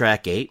 7 and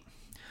track 8.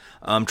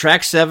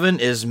 Track 7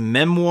 is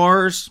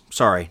Memoirs.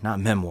 Sorry, not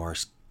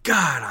Memoirs.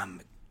 God,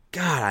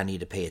 I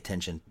need to pay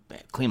attention.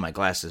 Clean my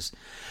glasses.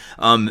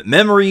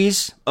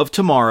 Memories of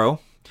Tomorrow.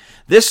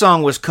 This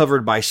song was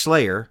covered by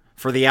Slayer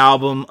for the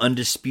album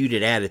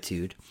Undisputed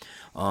Attitude.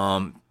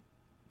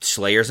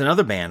 Slayer's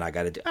another band I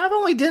got to do. I've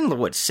only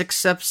done,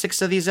 six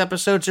of these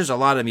episodes? There's a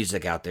lot of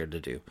music out there to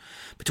do.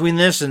 Between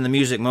this and the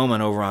Music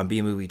Moment over on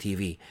B-Movie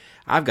TV,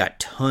 I've got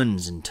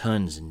tons and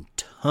tons and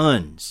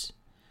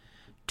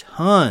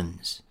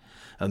tons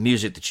of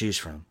music to choose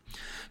from.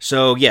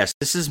 So, yes,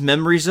 this is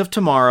Memories of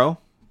Tomorrow,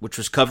 which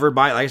was covered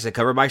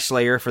by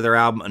Slayer for their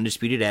album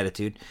Undisputed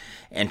Attitude,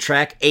 and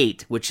track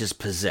 8, which is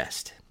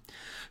Possessed.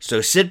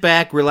 So sit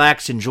back,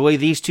 relax, enjoy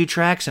these two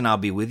tracks, and I'll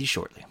be with you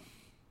shortly.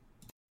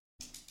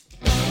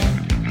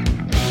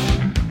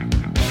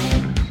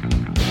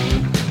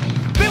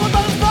 People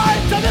on the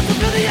side, so this is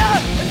really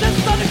out. And this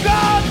is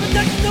underground,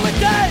 protection to a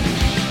day.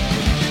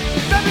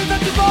 Memories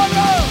of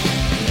tomorrow.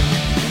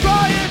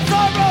 Crying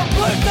sorrow,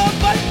 blue stuff,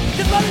 but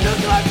just let it lose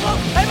the life flow.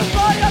 Aim a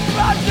fly up the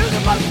ride, shoot the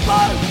mother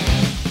flow.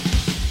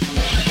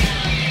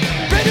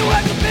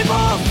 Radioactive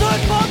people,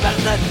 search for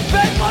medicine.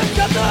 Beg for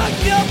shelter,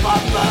 kill for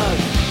food.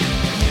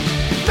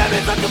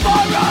 Memories of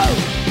tomorrow.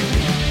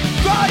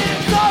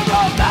 Crying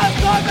sorrow, mass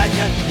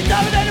starvation.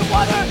 Contaminated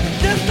water,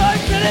 destroyed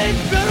cities,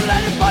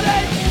 mutilated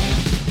bodies.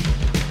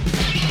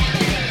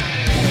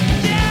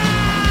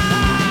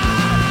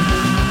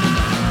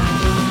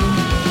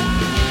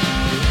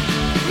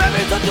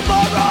 Memories of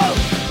tomorrow.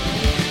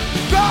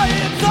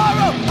 Crying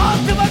sorrow, all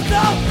to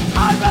myself.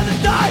 I'd rather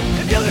die.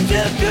 If you can see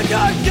the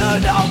future, you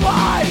know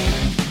why.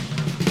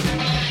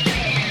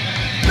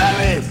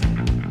 Memories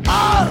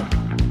of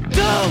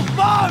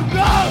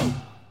tomorrow.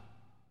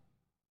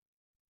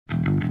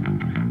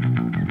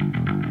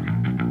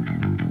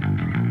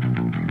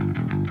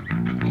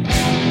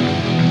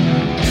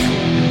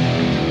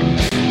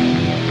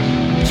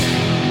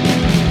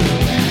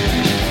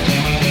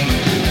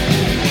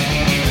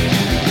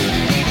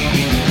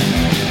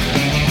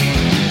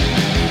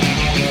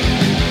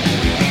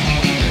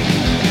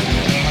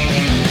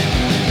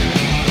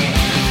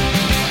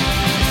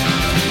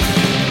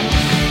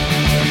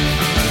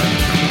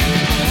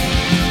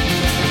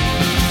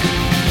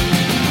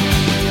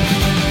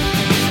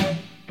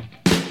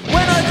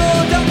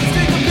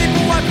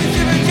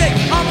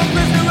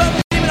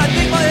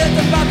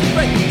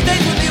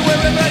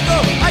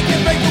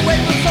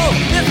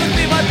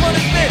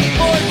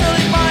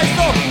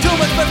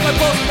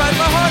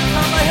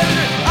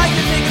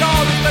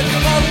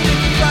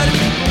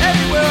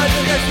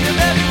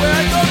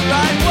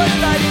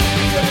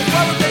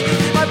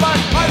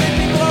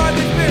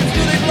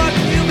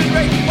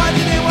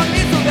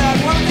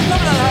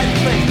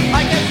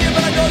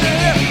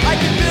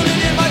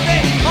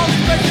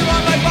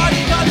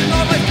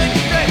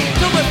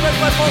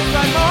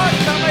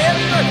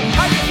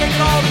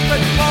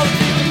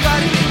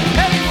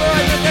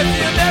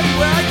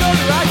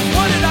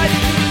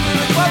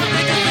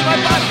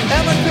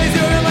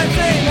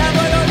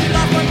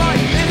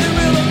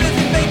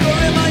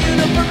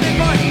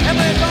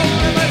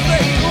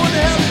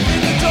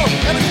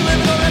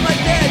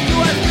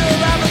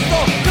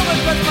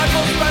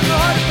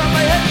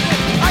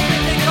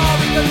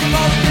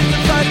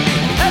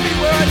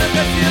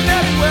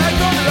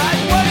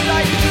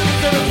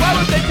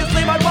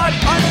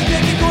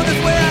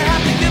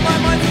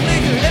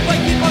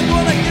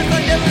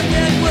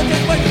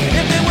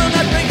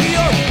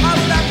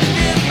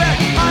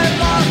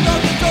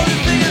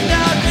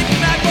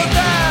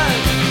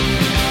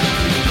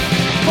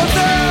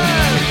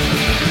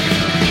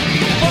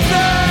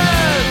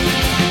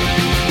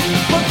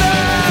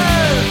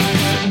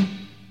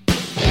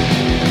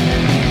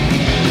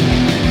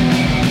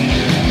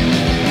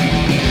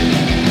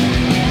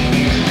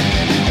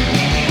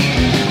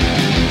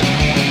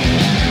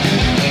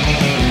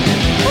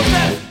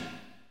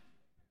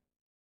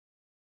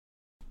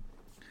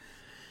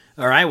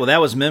 All right, well, that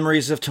was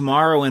Memories of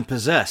Tomorrow and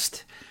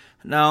Possessed.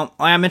 Now,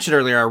 like I mentioned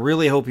earlier, I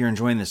really hope you're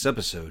enjoying this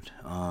episode.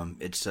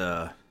 It's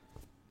a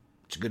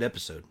good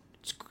episode.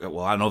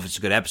 Well, I don't know if it's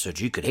a good episode.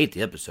 You could hate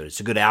the episode.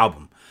 It's a good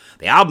album.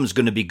 The album's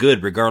going to be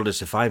good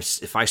regardless if I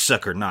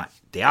suck or not.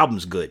 The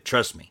album's good,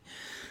 trust me.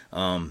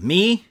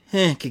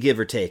 Could give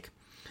or take.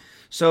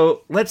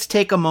 So let's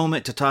take a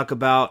moment to talk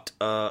about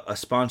a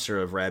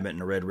sponsor of Rabbit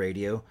and Red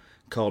Radio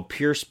called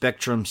Pure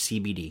Spectrum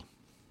CBD.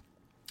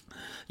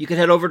 You can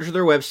head over to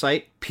their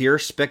website,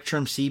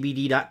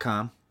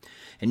 purespectrumcbd.com,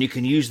 and you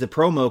can use the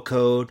promo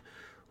code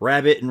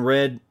Rabbit and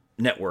Red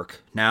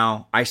Network.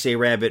 Now, I say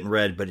Rabbit and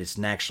Red, but it's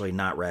actually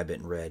not Rabbit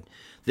and Red.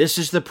 This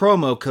is the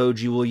promo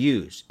code you will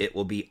use. It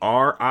will be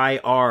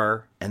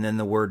RIR and then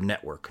the word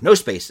network. No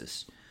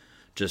spaces.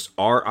 Just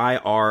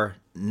RIR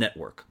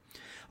Network.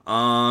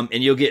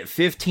 And you'll get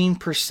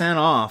 15%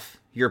 off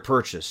your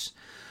purchase.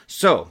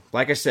 So,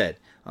 like I said,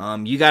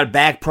 you got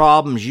back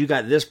problems, you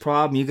got this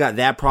problem, you got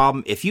that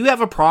problem. If you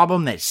have a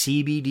problem that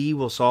CBD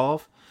will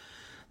solve,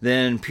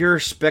 then Pure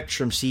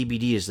Spectrum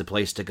CBD is the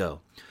place to go.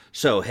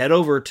 So head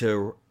over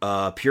to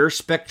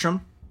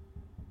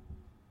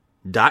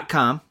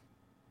purespectrum.com,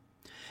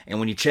 and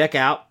when you check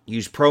out,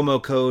 use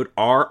promo code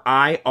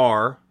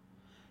RIR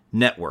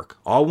Network.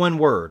 All one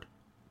word,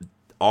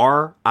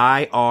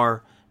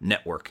 RIR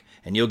Network,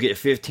 and you'll get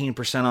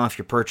 15% off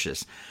your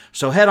purchase.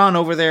 So head on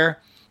over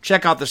there,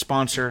 check out the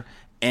sponsor,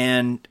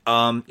 and,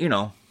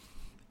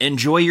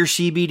 enjoy your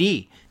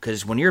CBD.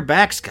 Because when your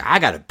back's, I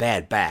got a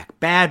bad back,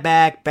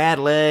 bad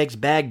legs,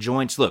 bad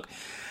joints. Look,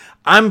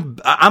 I'm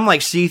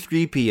like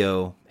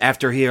C-3PO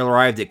after he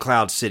arrived at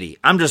Cloud City.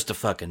 I'm just a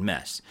fucking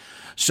mess.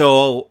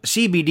 So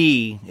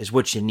CBD is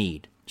what you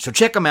need. So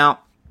check them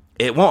out.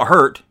 It won't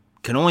hurt.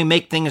 Can only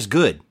make things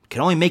good.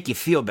 Can only make you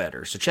feel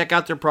better. So check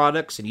out their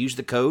products and use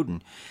the code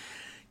and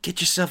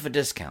get yourself a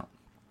discount.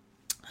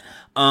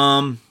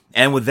 And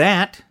with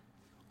that,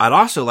 I'd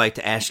also like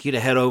to ask you to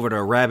head over to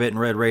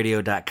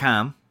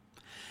rabbitandredradio.com,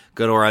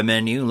 go to our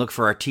menu, and look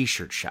for our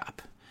t-shirt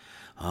shop.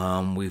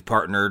 We've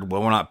partnered,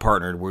 well, we're not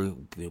partnered,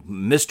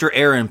 Mr.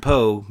 Aaron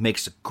Poe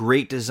makes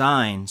great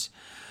designs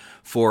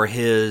for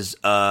his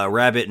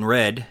Rabbit and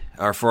Red,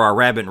 or for our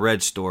Rabbit and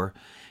Red store,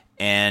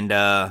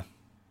 and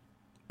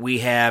we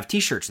have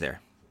t-shirts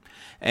there.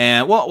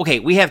 And, well, okay,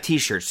 we have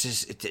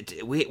t-shirts.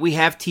 We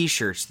have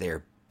t-shirts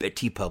there at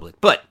TeePublic,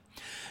 but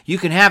you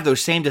can have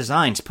those same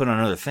designs put on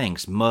other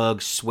things,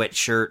 mugs,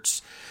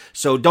 sweatshirts.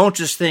 So don't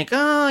just think,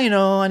 I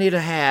need a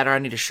hat or I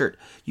need a shirt.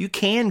 You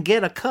can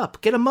get a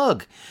cup, get a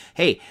mug.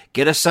 Hey,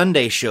 get a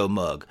Sunday Show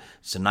mug.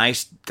 It's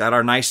got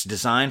our nice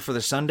design for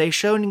the Sunday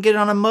Show, and you can get it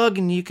on a mug,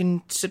 and you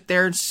can sit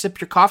there and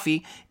sip your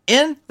coffee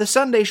in the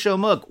Sunday Show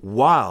mug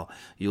while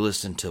you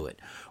listen to it.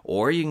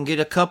 Or you can get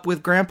a cup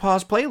with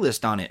Grandpa's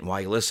playlist on it, and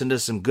while you listen to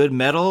some good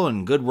metal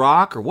and good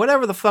rock or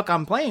whatever the fuck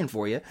I'm playing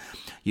for you,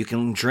 you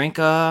can drink,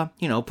 put a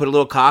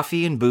little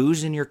coffee and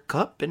booze in your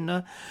cup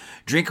and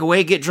drink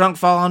away, get drunk,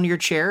 fall onto your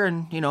chair,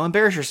 and,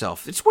 embarrass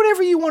yourself. It's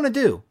whatever you want to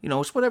do.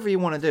 It's whatever you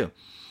want to do.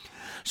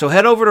 So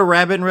head over to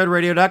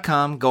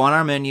rabbitandredradio.com, go on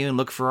our menu, and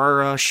look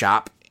for our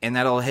shop, and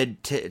that'll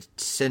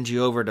send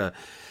you over to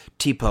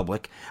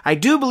TeePublic. I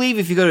do believe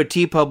if you go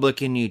to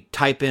TeePublic and you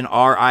type in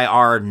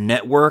RIR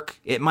Network,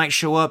 it might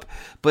show up,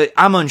 but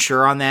I'm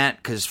unsure on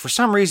that, because for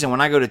some reason when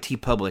I go to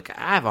TeePublic,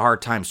 I have a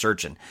hard time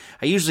searching.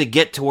 I usually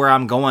get to where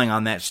I'm going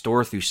on that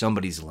store through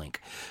somebody's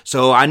link.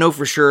 So I know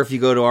for sure if you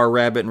go to our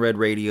Rabbit and Red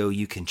Radio,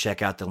 you can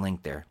check out the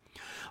link there.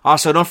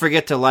 Also, don't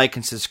forget to like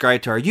and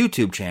subscribe to our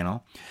YouTube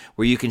channel,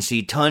 where you can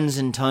see tons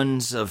and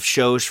tons of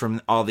shows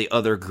from all the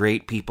other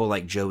great people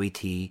like Joey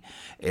T,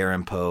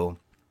 Aaron Poe,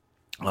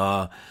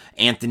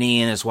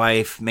 Anthony and his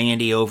wife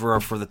Mandy over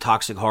for the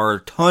Toxic Horror.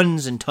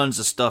 Tons and tons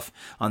of stuff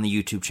on the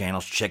YouTube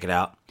channel, so check it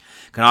out.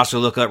 You can also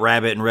look up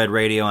Rabbit and Red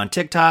Radio on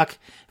TikTok.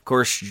 Of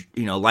course,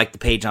 like the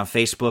page on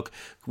Facebook.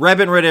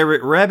 Rabbit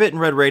and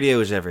Red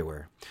Radio is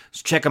everywhere.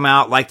 So check them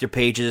out, like their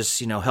pages,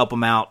 help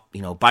them out,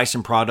 buy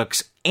some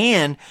products.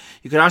 And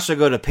you can also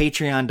go to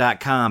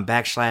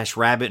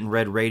patreon.com/Rabbit and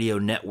Red Radio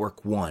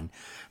Network 1.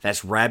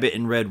 That's Rabbit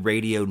and Red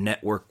Radio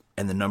Network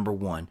and the number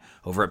 1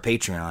 over at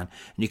Patreon. And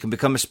you can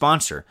become a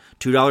sponsor.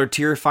 $2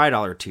 tier,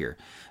 $5 tier.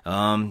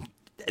 And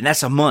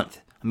that's a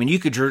month. I mean, you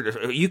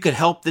could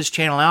help this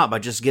channel out by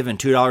just giving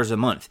 $2 a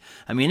month.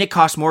 I mean, it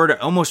costs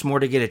almost more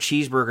to get a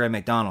cheeseburger at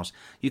McDonald's.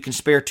 You can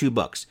spare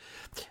 $2.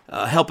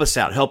 Help us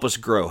out. Help us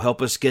grow.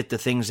 Help us get the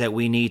things that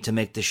we need to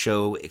make the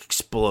show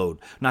explode.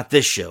 Not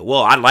this show.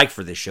 Well, I'd like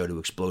for this show to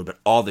explode, but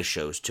all the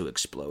shows to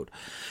explode,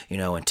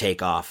 and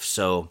take off.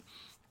 So,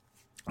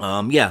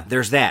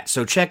 there's that.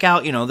 So check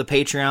out, the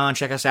Patreon.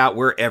 Check us out.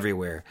 We're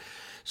everywhere.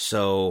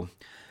 So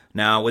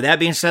now, with that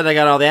being said, I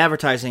got all the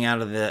advertising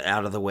out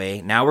of the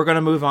way. Now we're going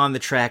to move on to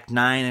track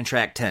 9 and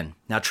track 10.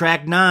 Now,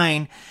 track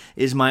 9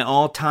 is my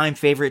all-time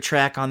favorite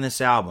track on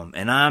this album,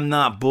 and I'm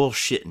not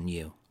bullshitting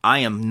you. I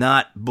am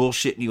not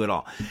bullshitting you at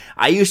all.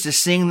 I used to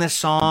sing this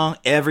song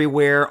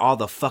everywhere all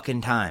the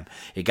fucking time.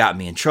 It got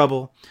me in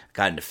trouble.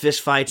 Got into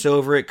fistfights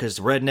over it because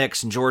the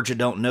rednecks in Georgia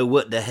don't know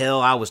what the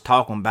hell I was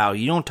talking about.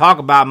 You don't talk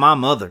about my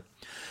mother.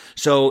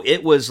 So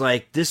it was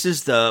like, this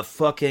is the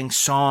fucking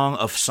song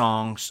of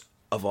songs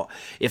of all.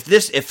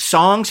 If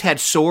songs had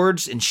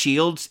swords and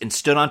shields and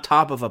stood on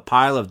top of a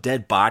pile of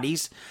dead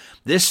bodies,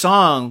 this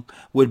song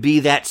would be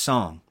that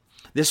song.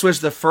 This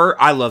was the first.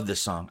 I love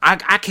this song.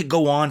 I could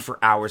go on for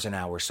hours and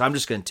hours, so I'm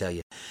just going to tell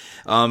you.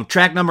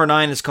 Track number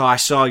 9 is called I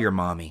Saw Your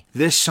Mommy.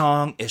 This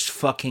song is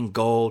fucking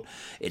gold.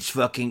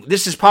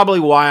 This is probably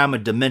why I'm a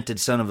demented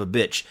son of a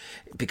bitch,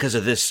 because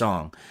of this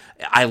song.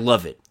 I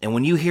love it. And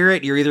when you hear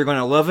it, you're either going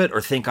to love it or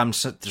think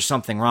there's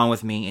something wrong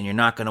with me and you're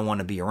not going to want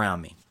to be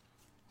around me.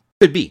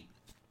 Could be.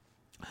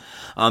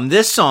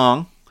 This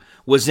song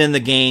was in the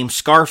game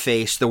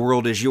Scarface, The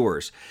World Is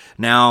Yours.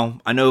 Now,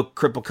 I know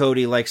Cripple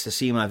Cody likes to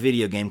see my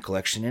video game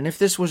collection, and if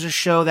this was a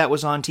show that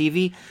was on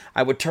TV,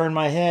 I would turn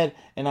my head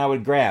and I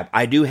would grab.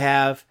 I do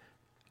have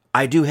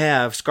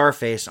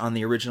Scarface on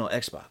the original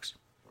Xbox.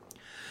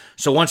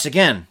 So once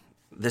again,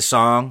 this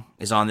song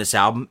is on this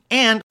album,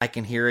 and I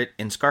can hear it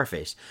in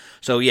Scarface.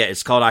 So yeah,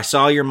 it's called I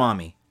Saw Your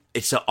Mommy.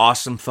 It's an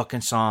awesome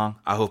fucking song.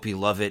 I hope you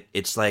love it.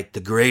 It's like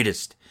the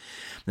greatest.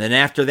 Then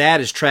after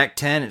that is track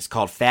 10. It's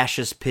called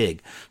Fascist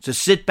Pig. So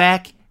sit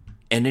back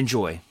and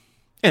enjoy.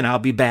 And I'll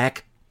be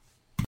back.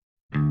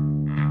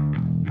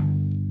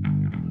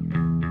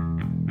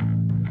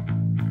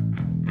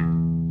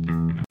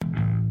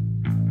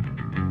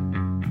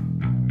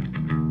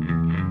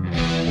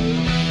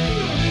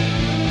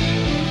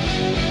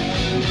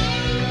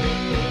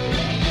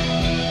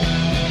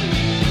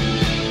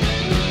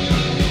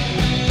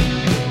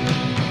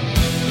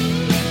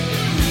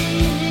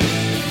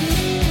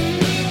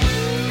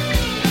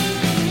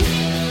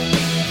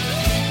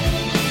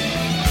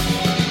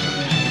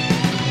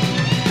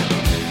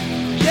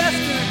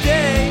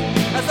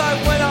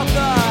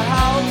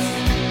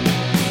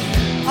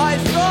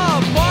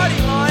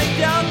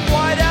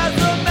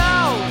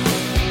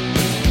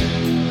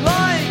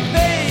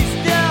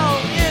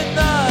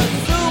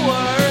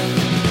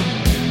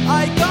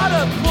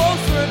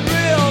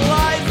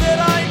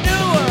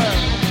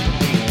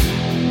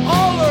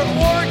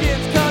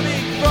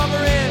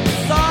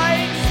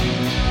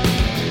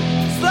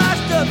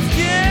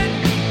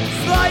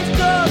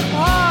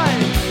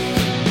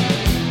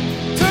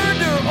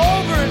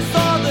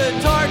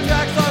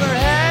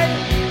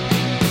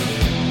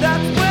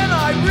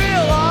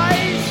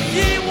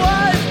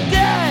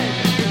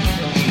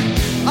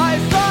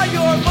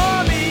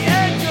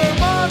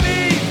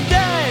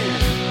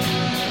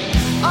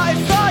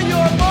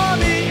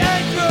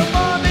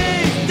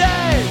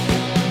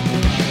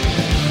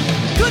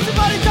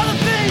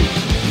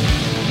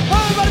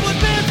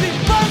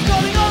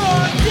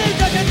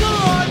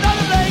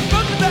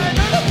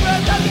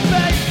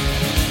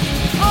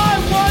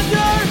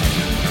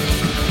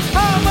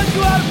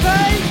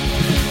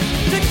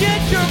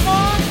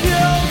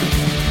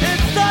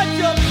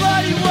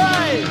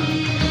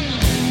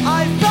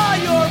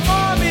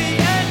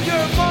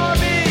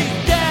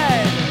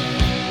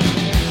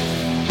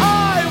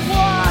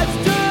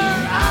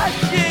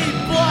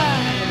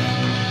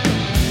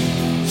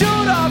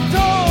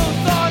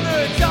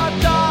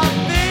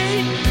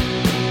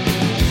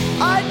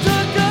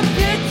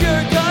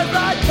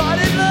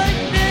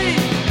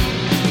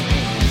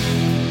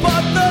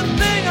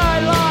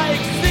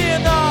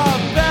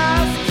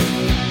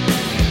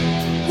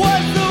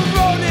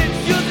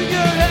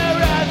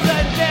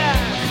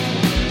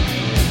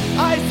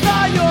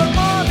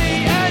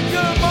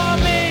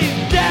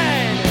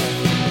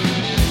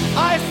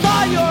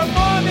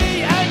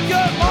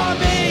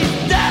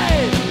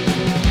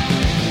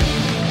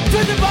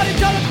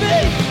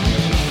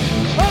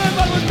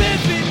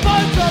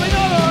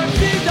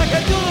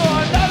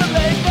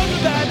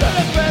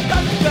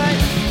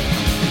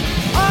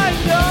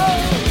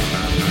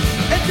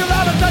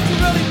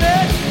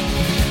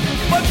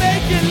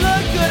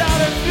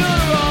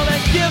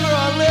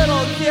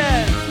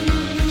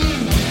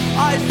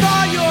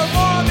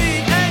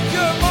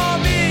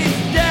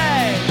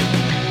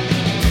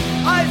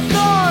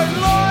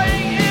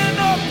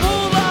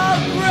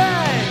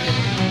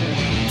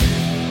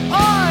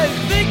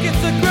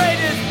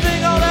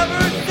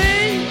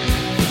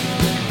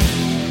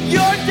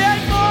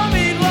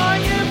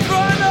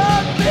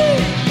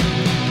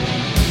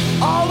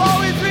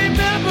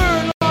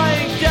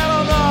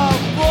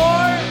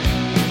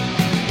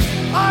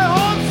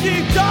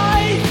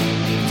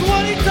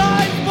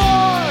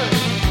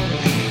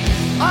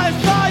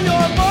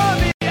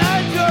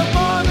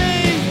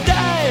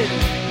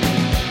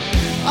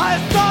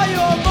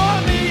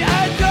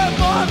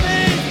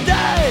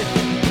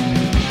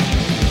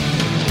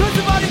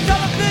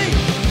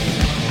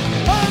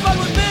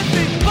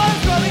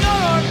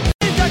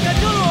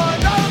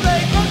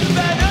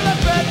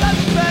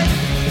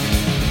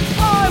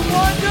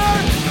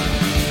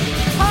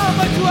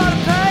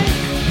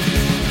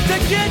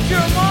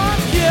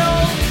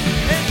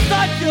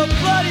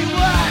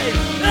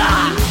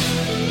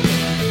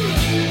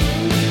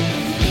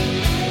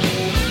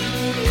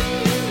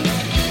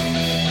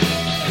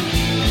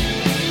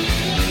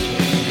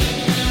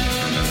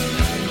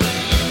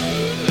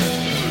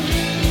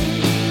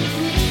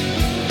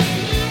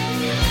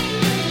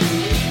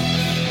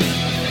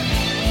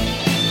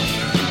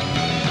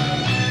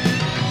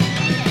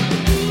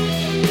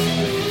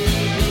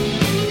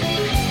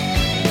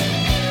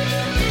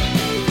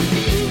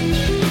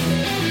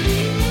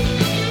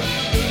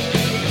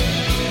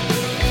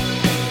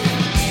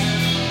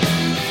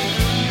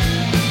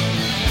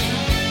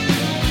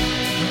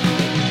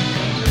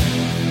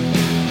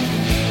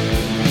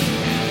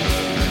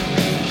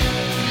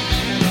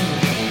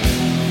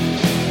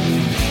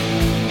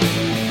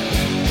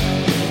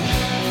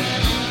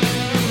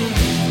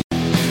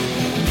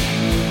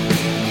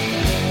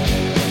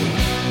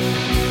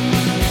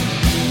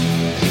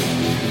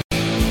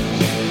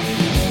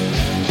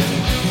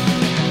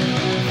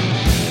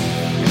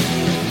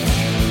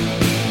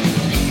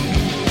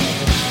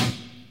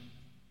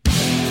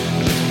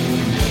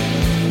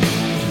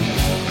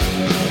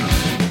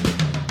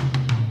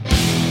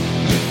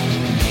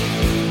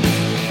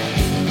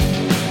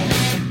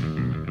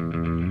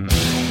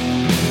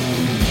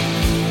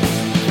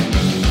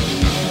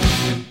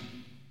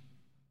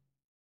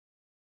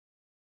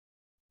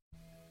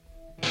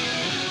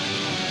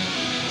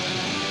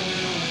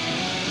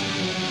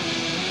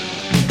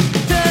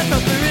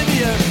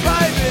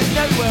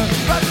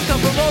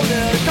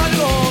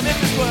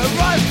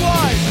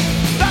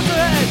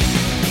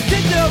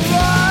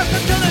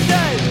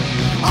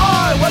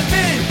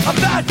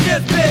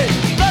 just pig.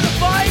 Let him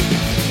fight,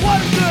 what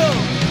him do.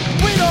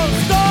 We don't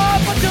stop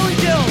until we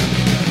kill.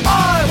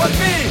 I want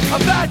me a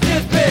fat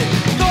just pig.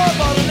 Throw him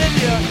out in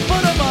India,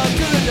 put him on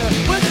to the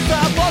with the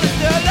top on his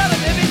there. Let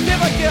him hit me, see if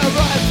I get a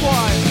right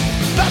swine.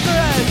 Back their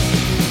heads,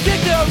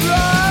 kick their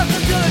ass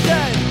until they're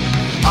dead.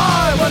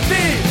 I want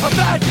me a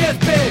fat just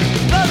pig.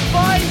 Let him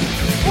fight,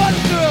 what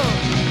him do.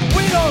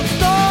 We don't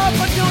stop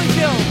until we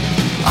kill.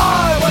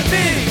 I want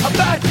me a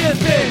fat just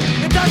pig.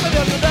 You tackle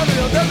them, you'll never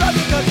know. They're not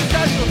because you're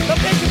sensual. The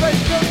picture face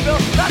still spill.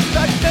 That's the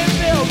fact they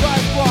feel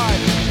right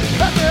swine.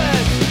 Back their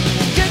heads,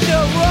 kick their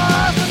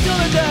ass until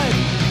they're dead.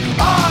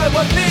 I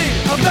want me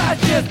a fat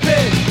just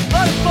pig.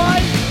 Let him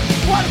fight,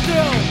 what him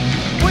do.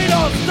 We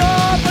don't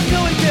stop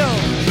until we kill.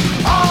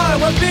 I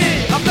want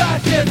me a fat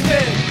just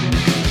pig.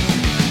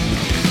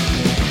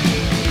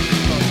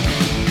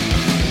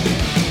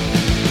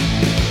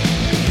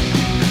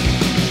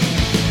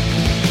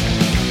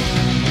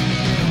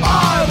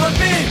 I want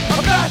me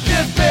a fat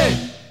just pig.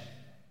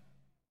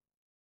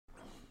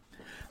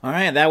 All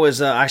right, that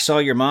was I Saw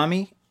Your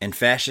Mommy and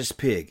Fascist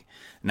Pig.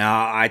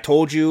 Now, I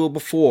told you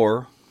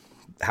before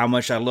how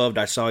much I loved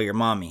I Saw Your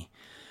Mommy.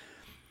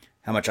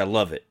 How much I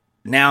love it.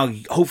 Now,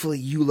 hopefully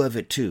you love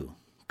it too,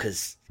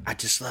 because I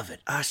just love it.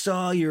 I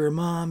saw your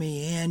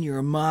mommy and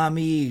your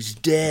mommy's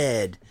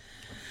dead.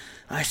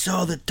 I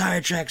saw the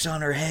tire tracks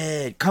on her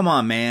head. Come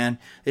on, man.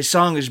 This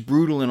song is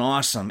brutal and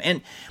awesome.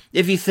 And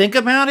if you think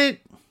about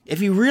it,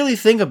 if you really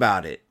think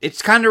about it, it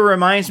kind of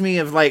reminds me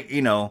of like,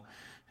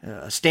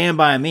 Stand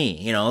By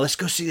Me. Let's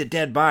go see the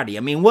dead body.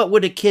 I mean, what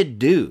would a kid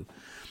do?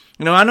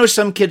 I know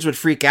some kids would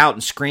freak out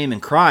and scream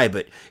and cry,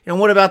 but,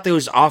 what about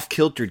those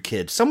off-kiltered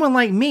kids? Someone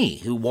like me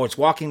who was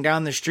walking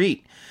down the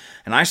street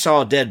and I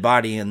saw a dead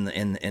body in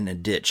a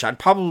ditch. I'd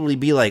probably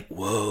be like,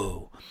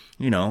 whoa,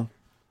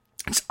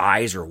 its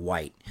eyes are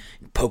white.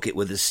 Poke it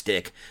with a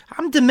stick.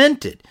 I'm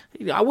demented.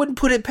 I wouldn't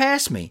put it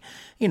past me.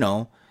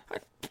 I'd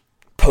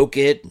poke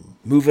it,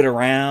 move it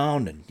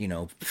around, and,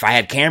 if I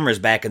had cameras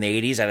back in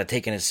the 80s, I'd have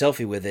taken a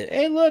selfie with it.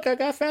 Hey, look,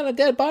 I found a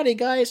dead body,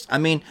 guys. I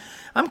mean,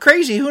 I'm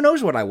crazy. Who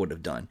knows what I would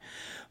have done?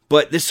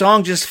 But this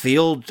song just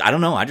feels, I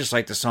don't know, I just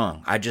like the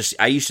song. I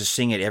used to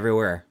sing it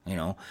everywhere,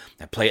 I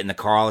play it in the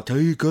car all the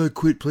time. You gotta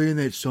quit playing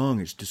that song.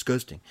 It's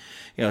disgusting.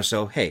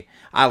 So, hey,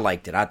 I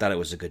liked it. I thought it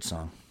was a good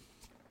song.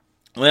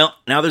 Well,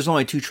 now there's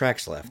only 2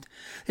 tracks left.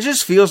 It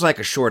just feels like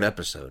a short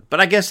episode.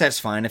 But I guess that's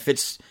fine. If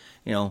it's,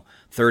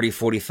 30,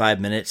 45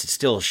 minutes, it's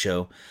still a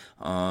show.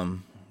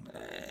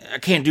 I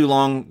can't do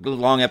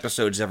long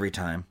episodes every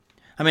time.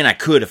 I mean, I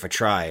could if I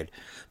tried.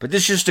 But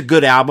this is just a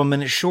good album,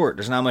 and it's short.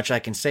 There's not much I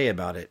can say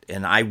about it.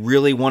 And I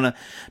really want to...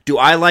 Do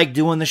I like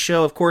doing the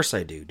show? Of course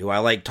I do. Do I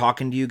like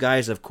talking to you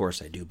guys? Of course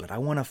I do. But I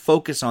want to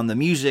focus on the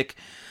music.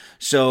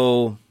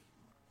 So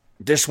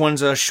this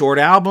one's a short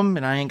album,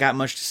 and I ain't got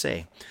much to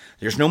say.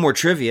 There's no more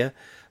trivia.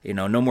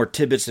 No more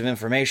tidbits of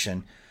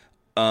information.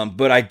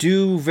 But I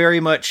do very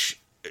much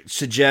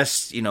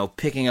suggest,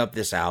 picking up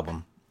this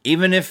album.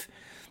 Even if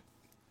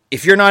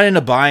you're not into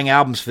buying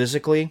albums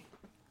physically,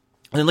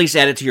 at least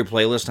add it to your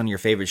playlist on your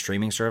favorite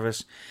streaming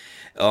service.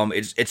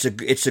 It's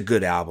a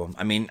good album.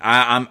 I mean,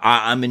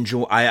 I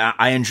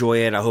enjoy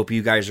it. I hope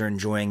you guys are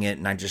enjoying it,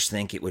 and I just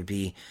think it would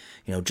be,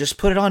 just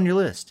put it on your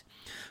list.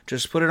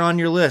 Just put it on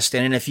your list,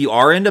 and if you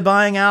are into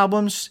buying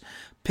albums,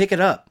 pick it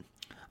up.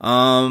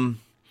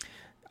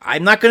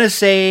 I'm not going to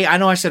say, I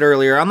know I said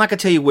earlier, I'm not going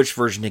to tell you which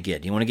version to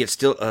get. Do you want to get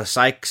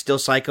Still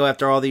Psycho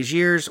after all these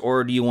years,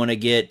 or do you want to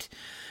get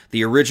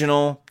the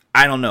original?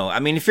 I don't know. I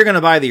mean, if you're going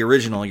to buy the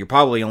original, you're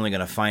probably only going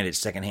to find it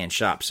secondhand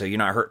shop, so you're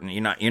not hurting,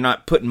 you're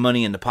not putting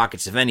money in the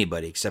pockets of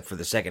anybody except for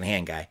the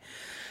secondhand guy.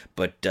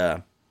 But,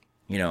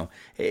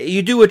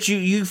 you do what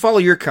you follow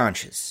your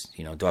conscience.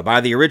 Do I buy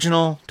the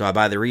original? Do I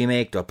buy the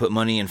remake? Do I put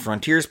money in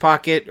Frontier's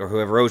pocket, or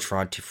whoever owns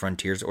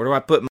Frontiers, or do I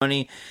put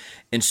money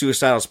in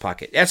Suicidal's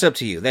pocket? That's up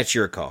to you. That's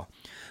your call.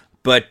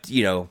 But,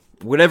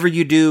 whatever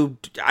you do,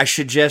 I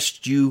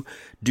suggest you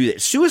do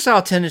that.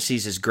 Suicidal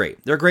Tendencies is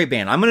great. They're a great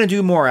band. I'm going to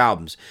do more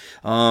albums.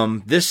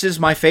 This is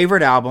my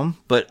favorite album,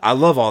 but I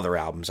love all their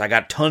albums. I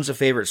got tons of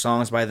favorite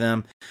songs by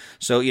them.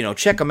 So,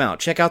 check them out.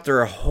 Check out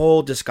their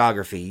whole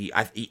discography.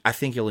 I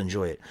think you'll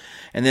enjoy it.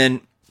 And then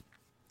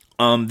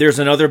there's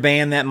another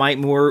band that Mike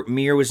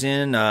Muir was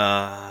in.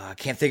 I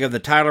can't think of the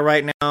title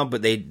right now,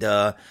 but they...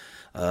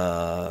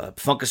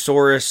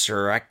 Funkasaurus,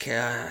 or I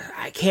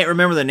can't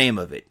remember the name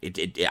of it.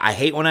 I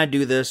hate when I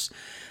do this,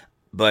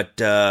 but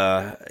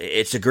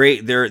it's a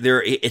great.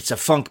 It's a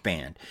funk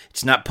band.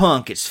 It's not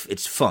punk.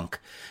 It's funk,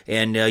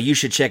 and you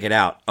should check it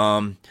out.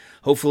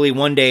 Hopefully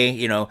one day,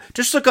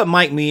 just look up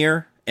Mike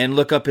Muir and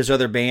look up his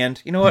other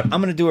band. You know what? I'm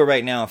gonna do it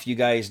right now if you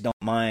guys don't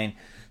mind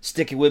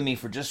sticking with me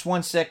for just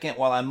 1 second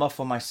while I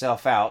muffle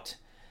myself out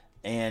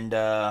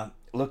and.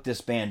 Look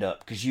this band up,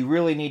 because you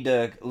really need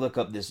to look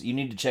up this. You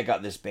need to check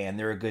out this band.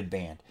 They're a good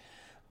band.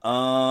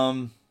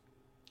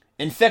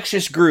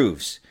 Infectious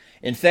Grooves.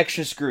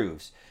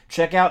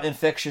 Check out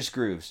Infectious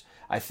Grooves.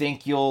 I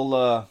think you'll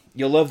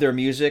love their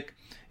music.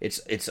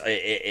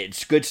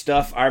 It's good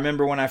stuff. I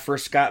remember when I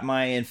first got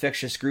my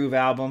Infectious Groove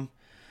album.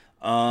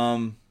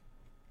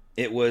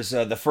 It was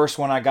the first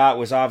one I got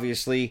was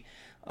obviously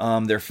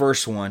their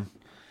first one.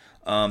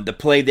 The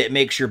Plague That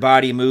Makes Your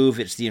Body Move,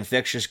 it's The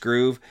Infectious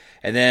Groove.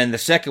 And then the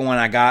second one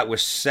I got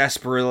was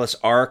Sarsaparillas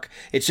Arc.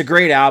 It's a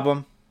great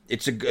album.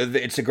 It's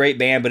a great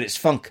band, but it's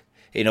funk.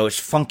 You know, it's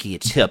funky,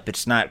 it's hip,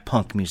 it's not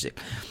punk music.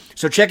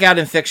 So check out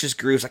Infectious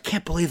Grooves. I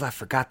can't believe I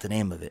forgot the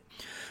name of it.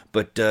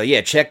 But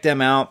yeah, check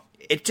them out.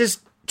 It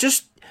just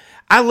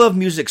I love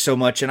music so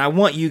much, and I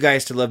want you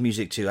guys to love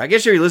music too. I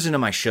guess if you listen to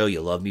my show,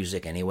 you love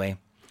music anyway.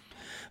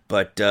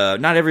 But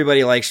not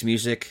everybody likes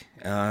music.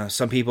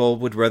 Some people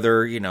would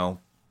rather,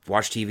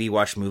 watch TV,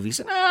 watch movies.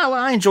 And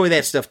I enjoy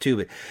that stuff too,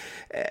 but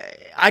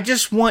I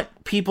just want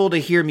people to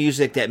hear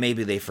music that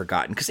maybe they've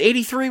forgotten. Because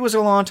 83 was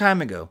a long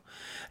time ago.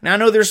 Now, I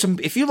know there's some...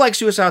 If you like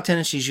Suicidal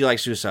Tendencies, you like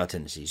Suicidal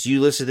Tendencies.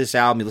 You listen to this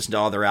album, you listen to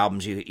all their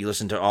albums, you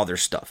listen to all their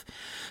stuff.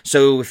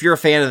 So if you're a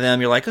fan of them,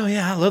 you're like, oh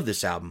yeah, I love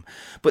this album.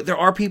 But there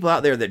are people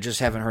out there that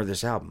just haven't heard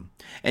this album.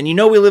 And we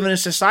live in a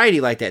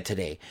society like that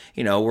today.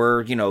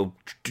 Where,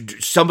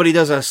 somebody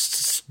does a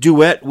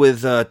duet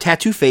with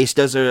Tattoo Face,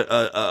 does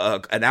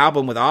an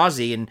album with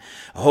Ozzy, and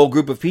a whole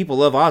group of people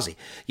love Ozzy.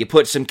 You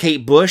put some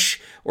Kate Bush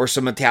or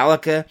some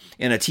Metallica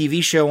in a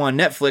TV show on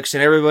Netflix,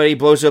 and everybody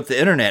blows up the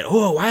internet.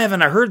 Oh, why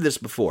haven't I heard this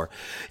before?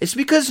 It's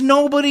because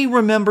nobody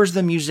remembers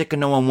the music and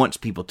no one wants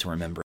people to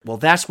remember it. Well,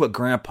 that's what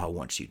Grandpa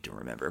wants you to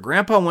remember.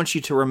 Grandpa wants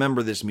you to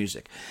remember this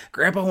music.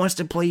 Grandpa wants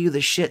to play you the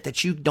shit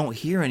that you don't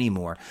hear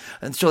anymore.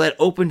 And so that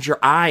opens your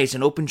eyes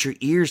and opens your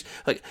ears.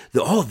 Like,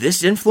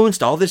 this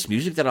influenced all this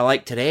music that I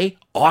like today?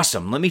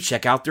 Awesome. Let me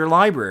check out their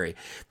library.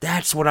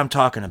 That's what I'm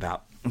talking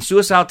about. And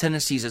Suicidal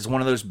Tendencies is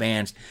one of those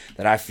bands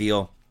that I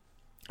feel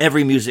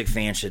every music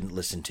fan should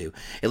listen to.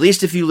 At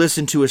least if you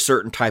listen to a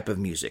certain type of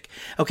music.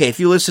 Okay, if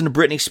you listen to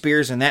Britney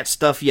Spears and that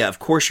stuff, yeah, of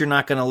course you're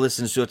not going to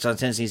listen to Suicidal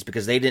Tendencies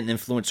because they didn't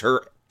influence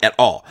her at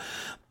all.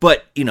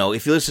 But,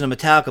 if you listen to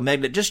Metallica,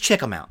 Magnet, just check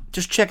them out.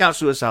 Just check out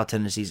Suicidal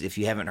Tendencies. If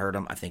you haven't heard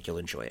them, I think you'll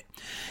enjoy it.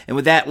 And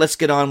with that, let's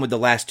get on with the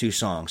last two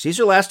songs. These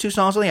are the last two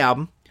songs on the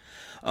album.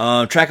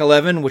 Track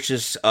 11, which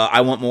is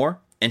I Want More,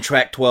 and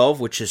track 12,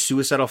 which is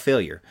Suicidal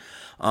Failure.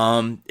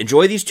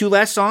 Enjoy these two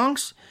last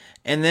songs,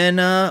 and then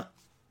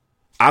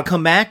I'll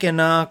come back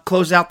and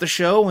close out the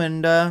show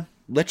and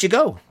let you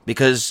go,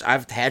 because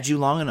I've had you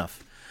long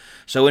enough.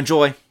 So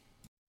enjoy.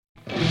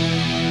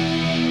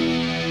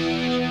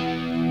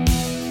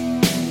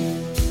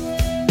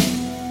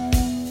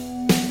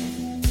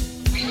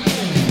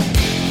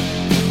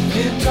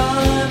 In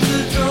times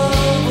of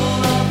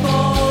trouble, I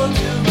fall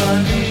to my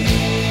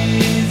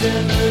knees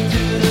and look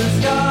to the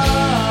sky.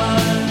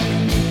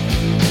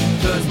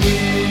 'Cause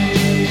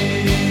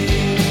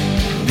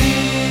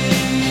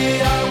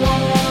I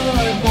want more.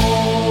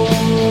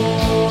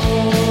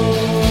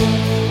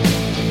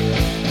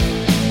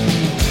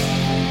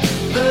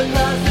 The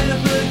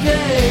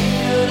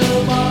classification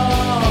of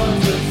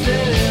hearts of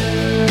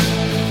sin.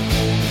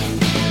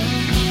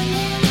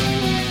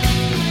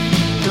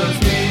 'Cause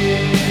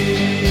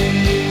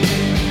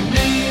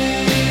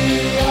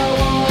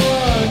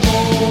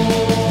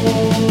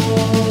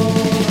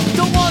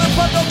don't wanna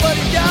put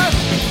nobody down.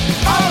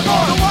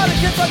 Don't wanna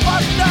get my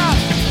body down.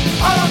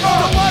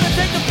 Don't wanna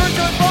take the first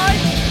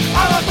advice.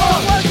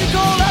 Don't wanna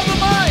control half of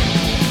mine.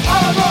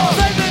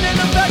 Saving in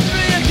a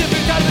factory, a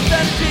different kind of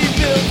insanity.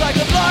 Feels like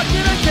I'm locked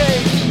in a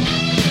cage.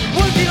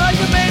 Working like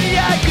a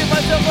maniac, give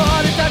myself a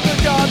heart attack for a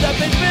job that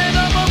pays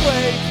minimum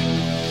wage.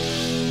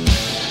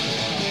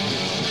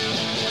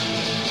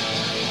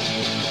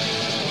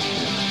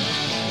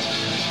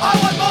 I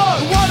want more.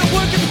 Don't wanna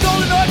work in the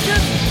golden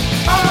arches.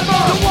 I want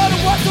more. Don't wanna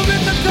watch the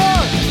rhythm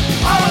turn.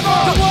 I want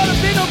more. Don't wanna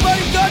be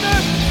nobody's gunner.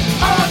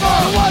 I want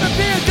more. Don't wanna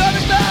be a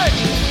gunner man.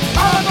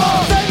 I want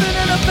more. Saving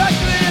in a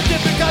factory, a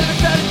different kind of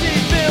insanity.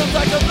 Feels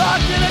like I'm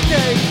locked in a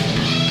cage.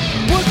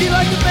 Working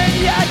like a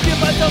maniac, give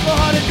myself a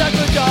heart attack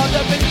for a job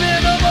that pays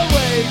minimum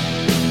wage.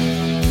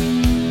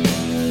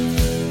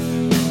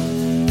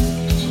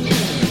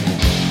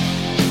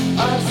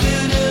 I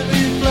sit and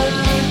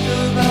reflect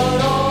about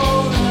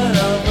all that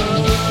I've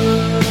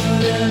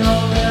heard and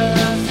all that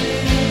I see.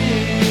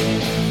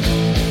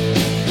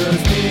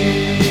 'Cause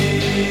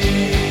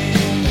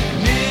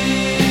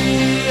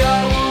I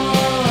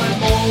want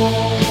more.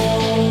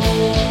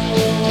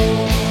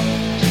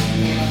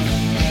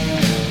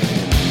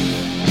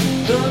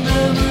 The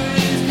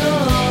memories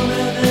come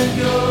and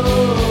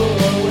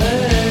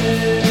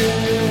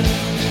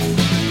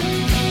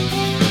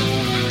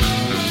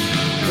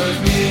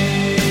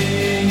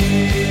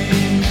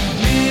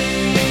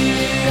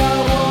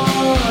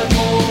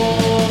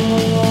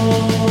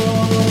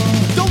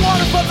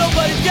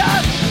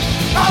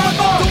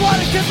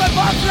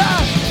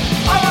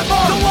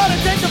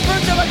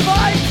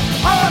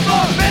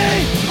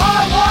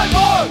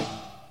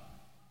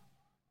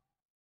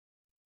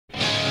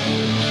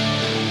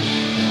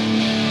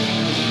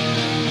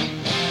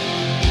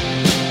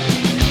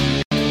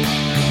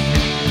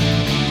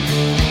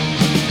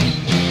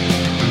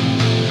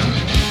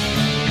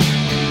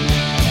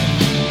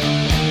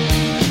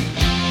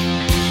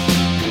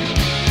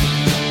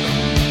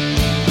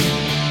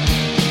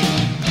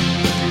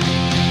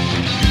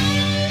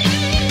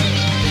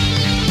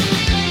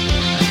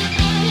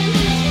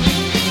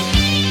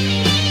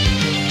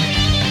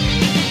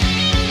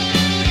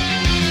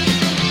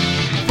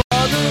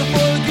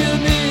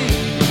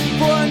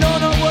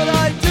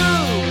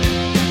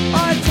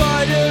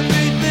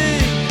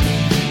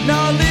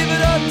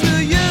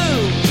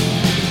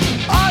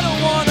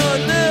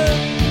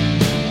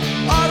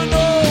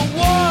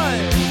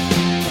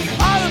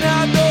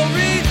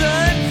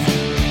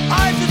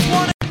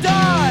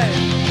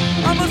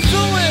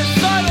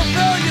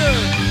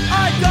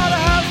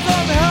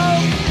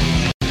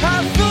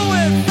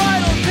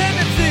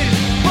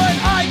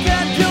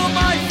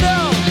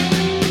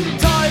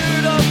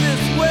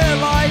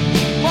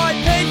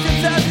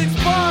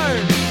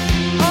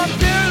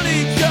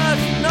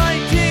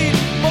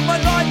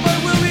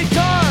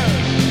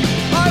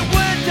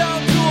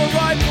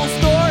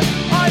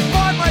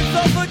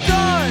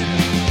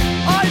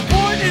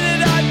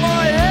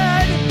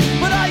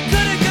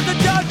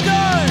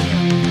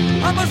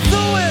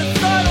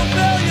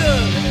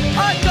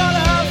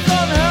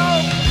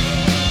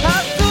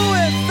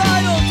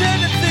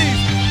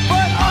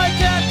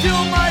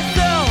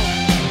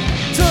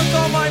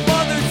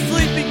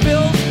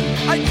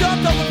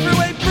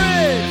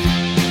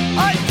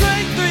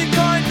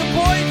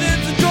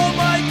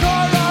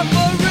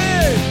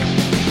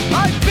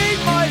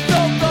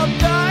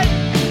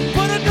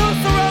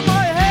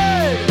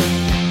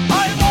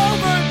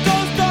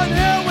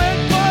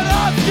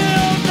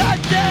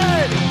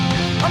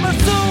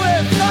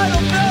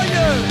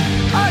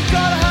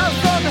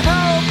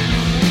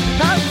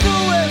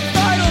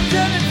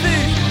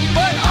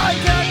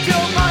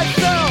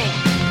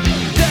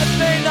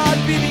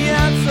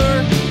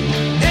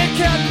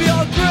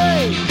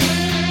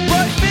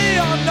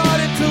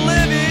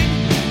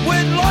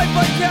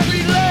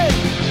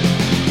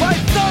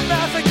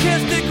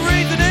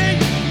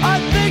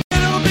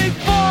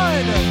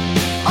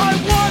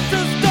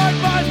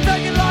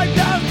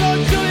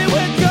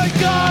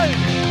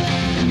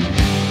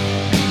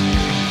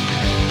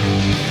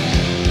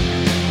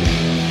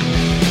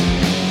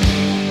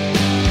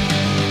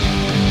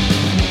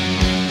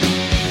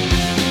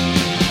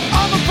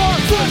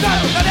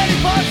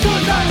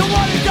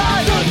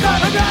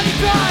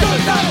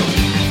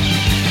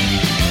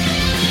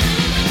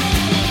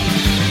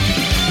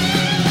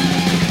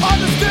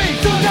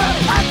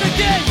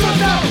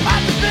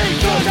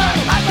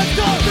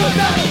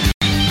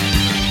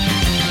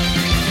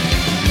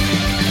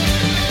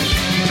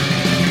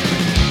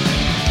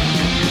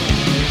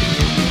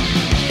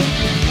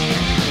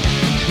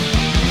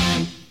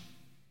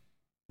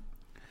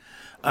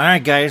All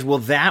right, guys. Well,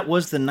 that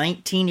was the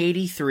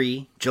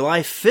 1983, July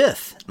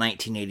 5th,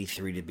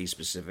 1983 to be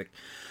specific,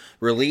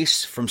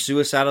 release from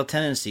Suicidal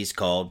Tendencies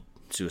called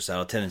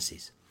Suicidal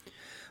Tendencies.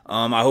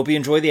 I hope you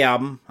enjoyed the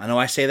album. I know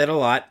I say that a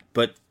lot,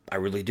 but I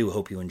really do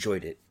hope you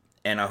enjoyed it.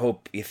 And I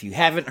hope if you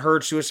haven't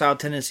heard Suicidal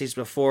Tendencies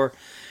before,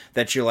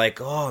 that you're like,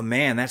 oh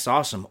man, that's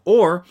awesome.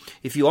 Or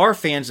if you are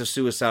fans of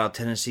Suicidal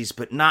Tendencies,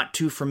 but not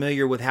too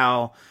familiar with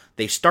how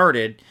they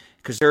started,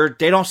 because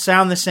they don't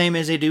sound the same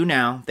as they do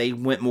now. They're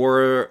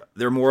more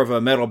of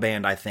a metal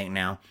band, I think,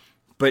 now.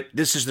 But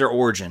this is their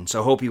origin,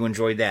 so I hope you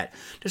enjoyed that.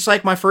 Just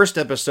like my first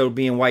episode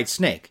being White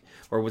Snake,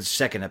 or was the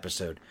second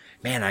episode.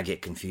 Man, I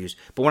get confused.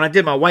 But when I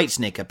did my White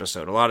Snake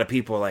episode, a lot of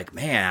people were like,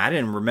 man, I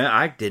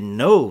didn't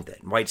know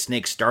that White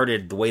Snake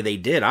started the way they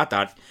did. I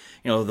thought,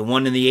 the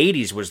one in the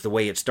 80s was the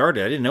way it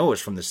started. I didn't know it was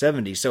from the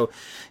 70s. So,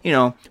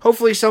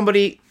 hopefully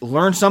somebody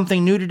learned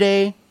something new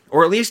today.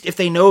 Or at least if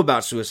they know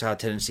about Suicidal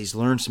Tendencies,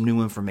 learn some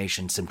new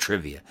information, some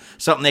trivia.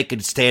 Something they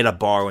could stay at a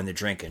bar when they're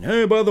drinking.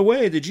 Hey, by the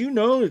way, did you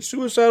know that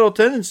Suicidal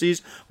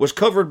Tendencies was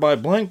covered by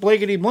blank,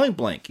 blankety, blank,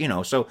 blank?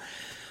 I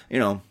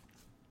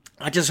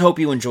just hope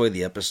you enjoyed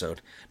the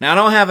episode. Now, I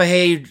don't have a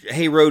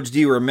Hey Rhodes, do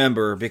you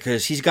remember?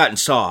 Because he's gotten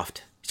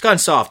soft. He's gotten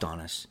soft on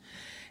us.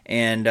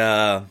 And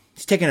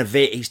he's taking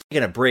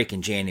a break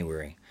in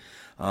January.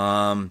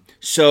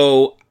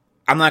 So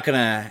I'm not going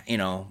to,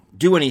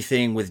 do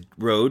anything with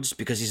Rhodes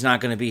because he's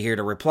not going to be here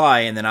to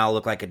reply, and then I'll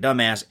look like a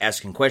dumbass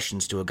asking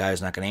questions to a guy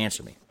who's not going to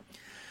answer me.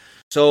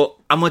 So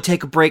I'm going to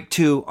take a break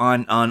too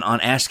on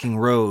asking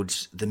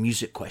Rhodes the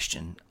music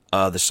question,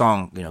 the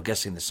song,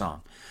 guessing the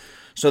song.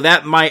 So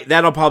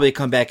that'll probably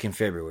come back in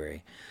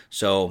February.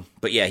 So,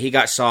 but yeah, he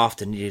got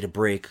soft and needed a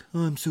break.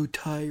 Oh, I'm so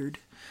tired.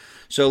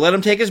 So let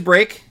him take his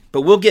break,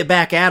 but we'll get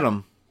back at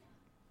him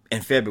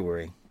in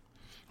February,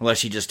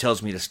 unless he just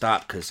tells me to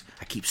stop because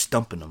I keep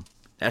stumping him.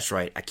 That's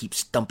right. I keep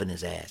stumping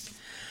his ass.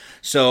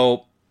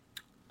 So,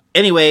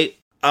 anyway,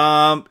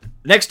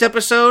 next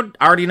episode,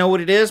 I already know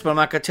what it is, but I'm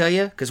not going to tell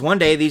you. Because one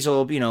day these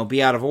will,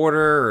 be out of order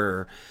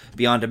or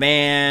be on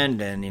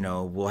demand. And,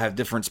 we'll have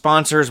different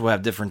sponsors. We'll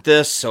have different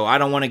this. So, I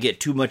don't want to get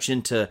too much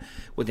into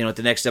what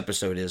the next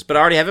episode is. But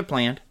I already have it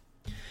planned.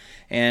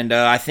 And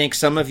I think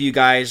some of you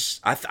guys,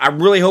 I'm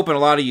really hoping a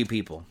lot of you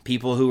people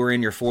who are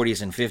in your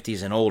 40s and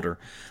 50s and older,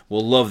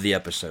 will love the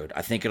episode.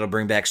 I think it'll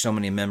bring back so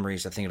many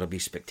memories. I think it'll be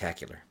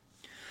spectacular.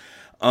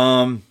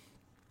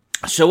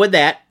 So with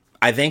that,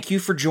 I thank you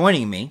for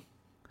joining me.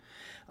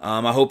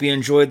 I hope you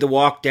enjoyed the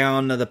walk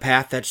down the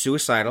path that's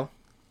suicidal.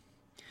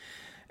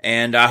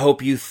 And I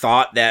hope you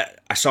thought that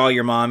I Saw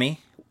Your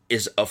Mommy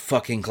is a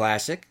fucking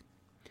classic.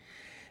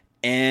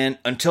 And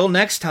until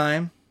next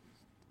time,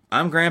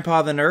 I'm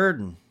Grandpa the Nerd,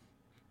 and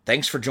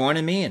thanks for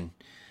joining me, and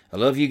I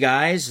love you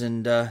guys,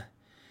 and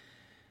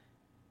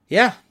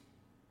yeah,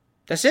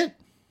 that's it.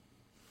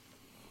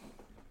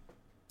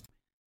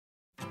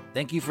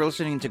 Thank you for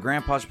listening to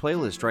Grandpa's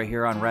Playlist right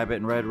here on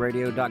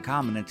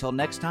rabbitandredradio.com. And until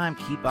next time,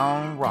 keep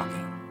on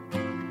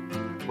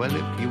rocking. Well,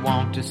 if you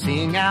want to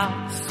sing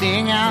out,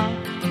 sing out.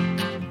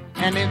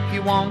 And if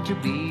you want to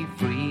be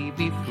free,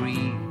 be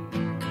free.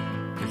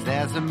 'Cause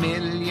there's a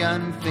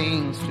million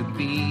things to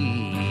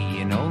be,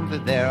 you know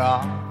that there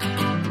are.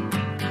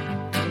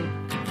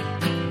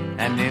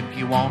 And if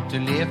you want to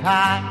live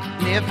high,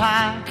 live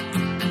high.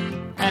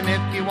 And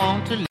if you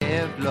want to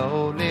live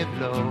low, live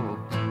low.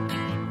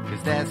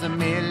 'Cause there's a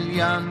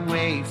million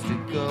ways to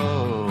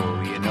go,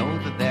 you know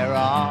that there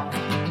are.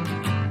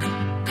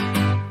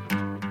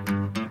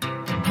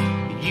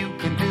 You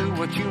can do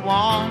what you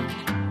want,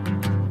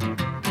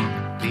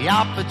 the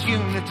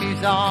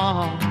opportunity's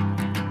on.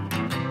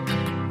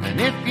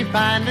 And if you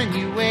find a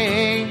new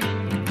way,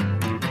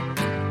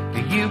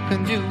 you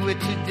can do it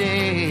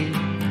today.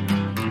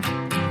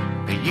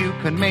 You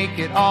can make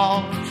it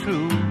all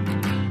true,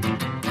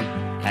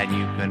 and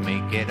you can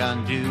make it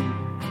undo,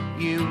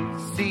 you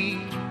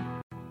see.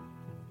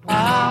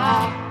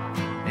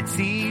 It's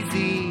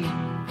easy.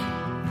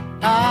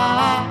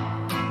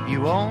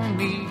 You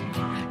only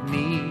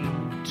need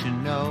to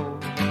know.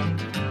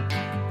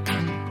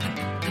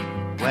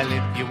 Well,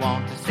 if you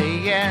want to say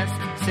yes,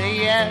 say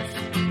yes.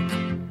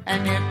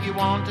 And if you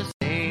want to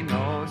say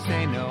no,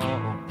 say no.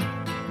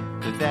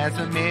 'Cause there's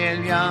a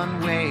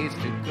million ways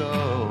to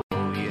go,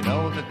 you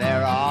know that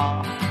there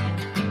are.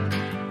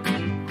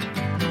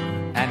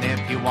 And if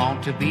you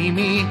want to be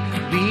me,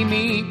 be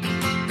me.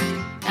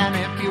 And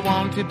if you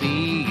want to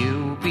be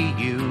you, be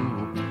you.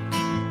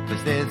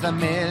 'Cause there's a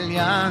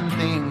million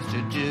things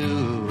to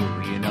do,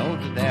 you know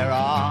that there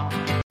are.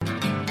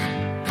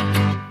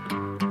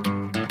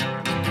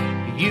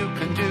 You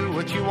can do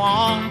what you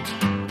want,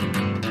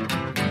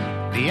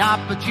 the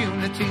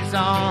opportunity's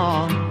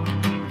on.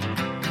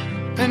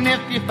 And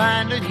if you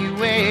find a new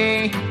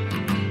way,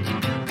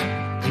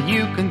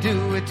 you can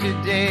do it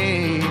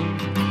today.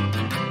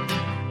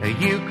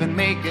 You can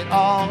make it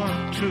all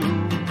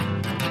true,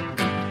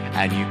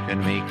 and you can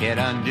make it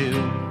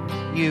undo,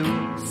 you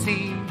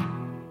see.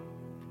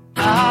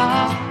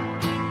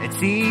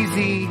 It's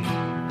easy.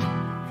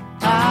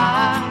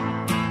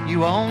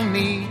 You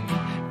only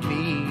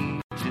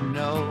need to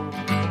know.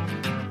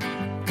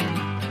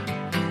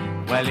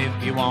 Well,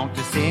 if you want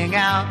to sing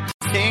out,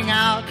 sing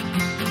out.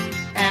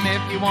 And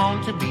if you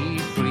want to be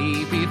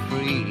free, be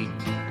free.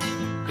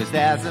 'Cause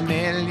there's a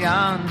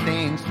million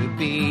things to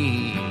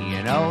be.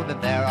 You know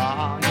that there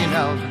are, you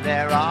know that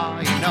there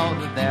are, you know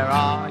that there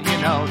are, you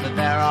know that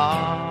there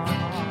are,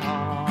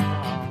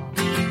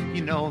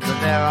 you know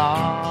that there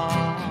are.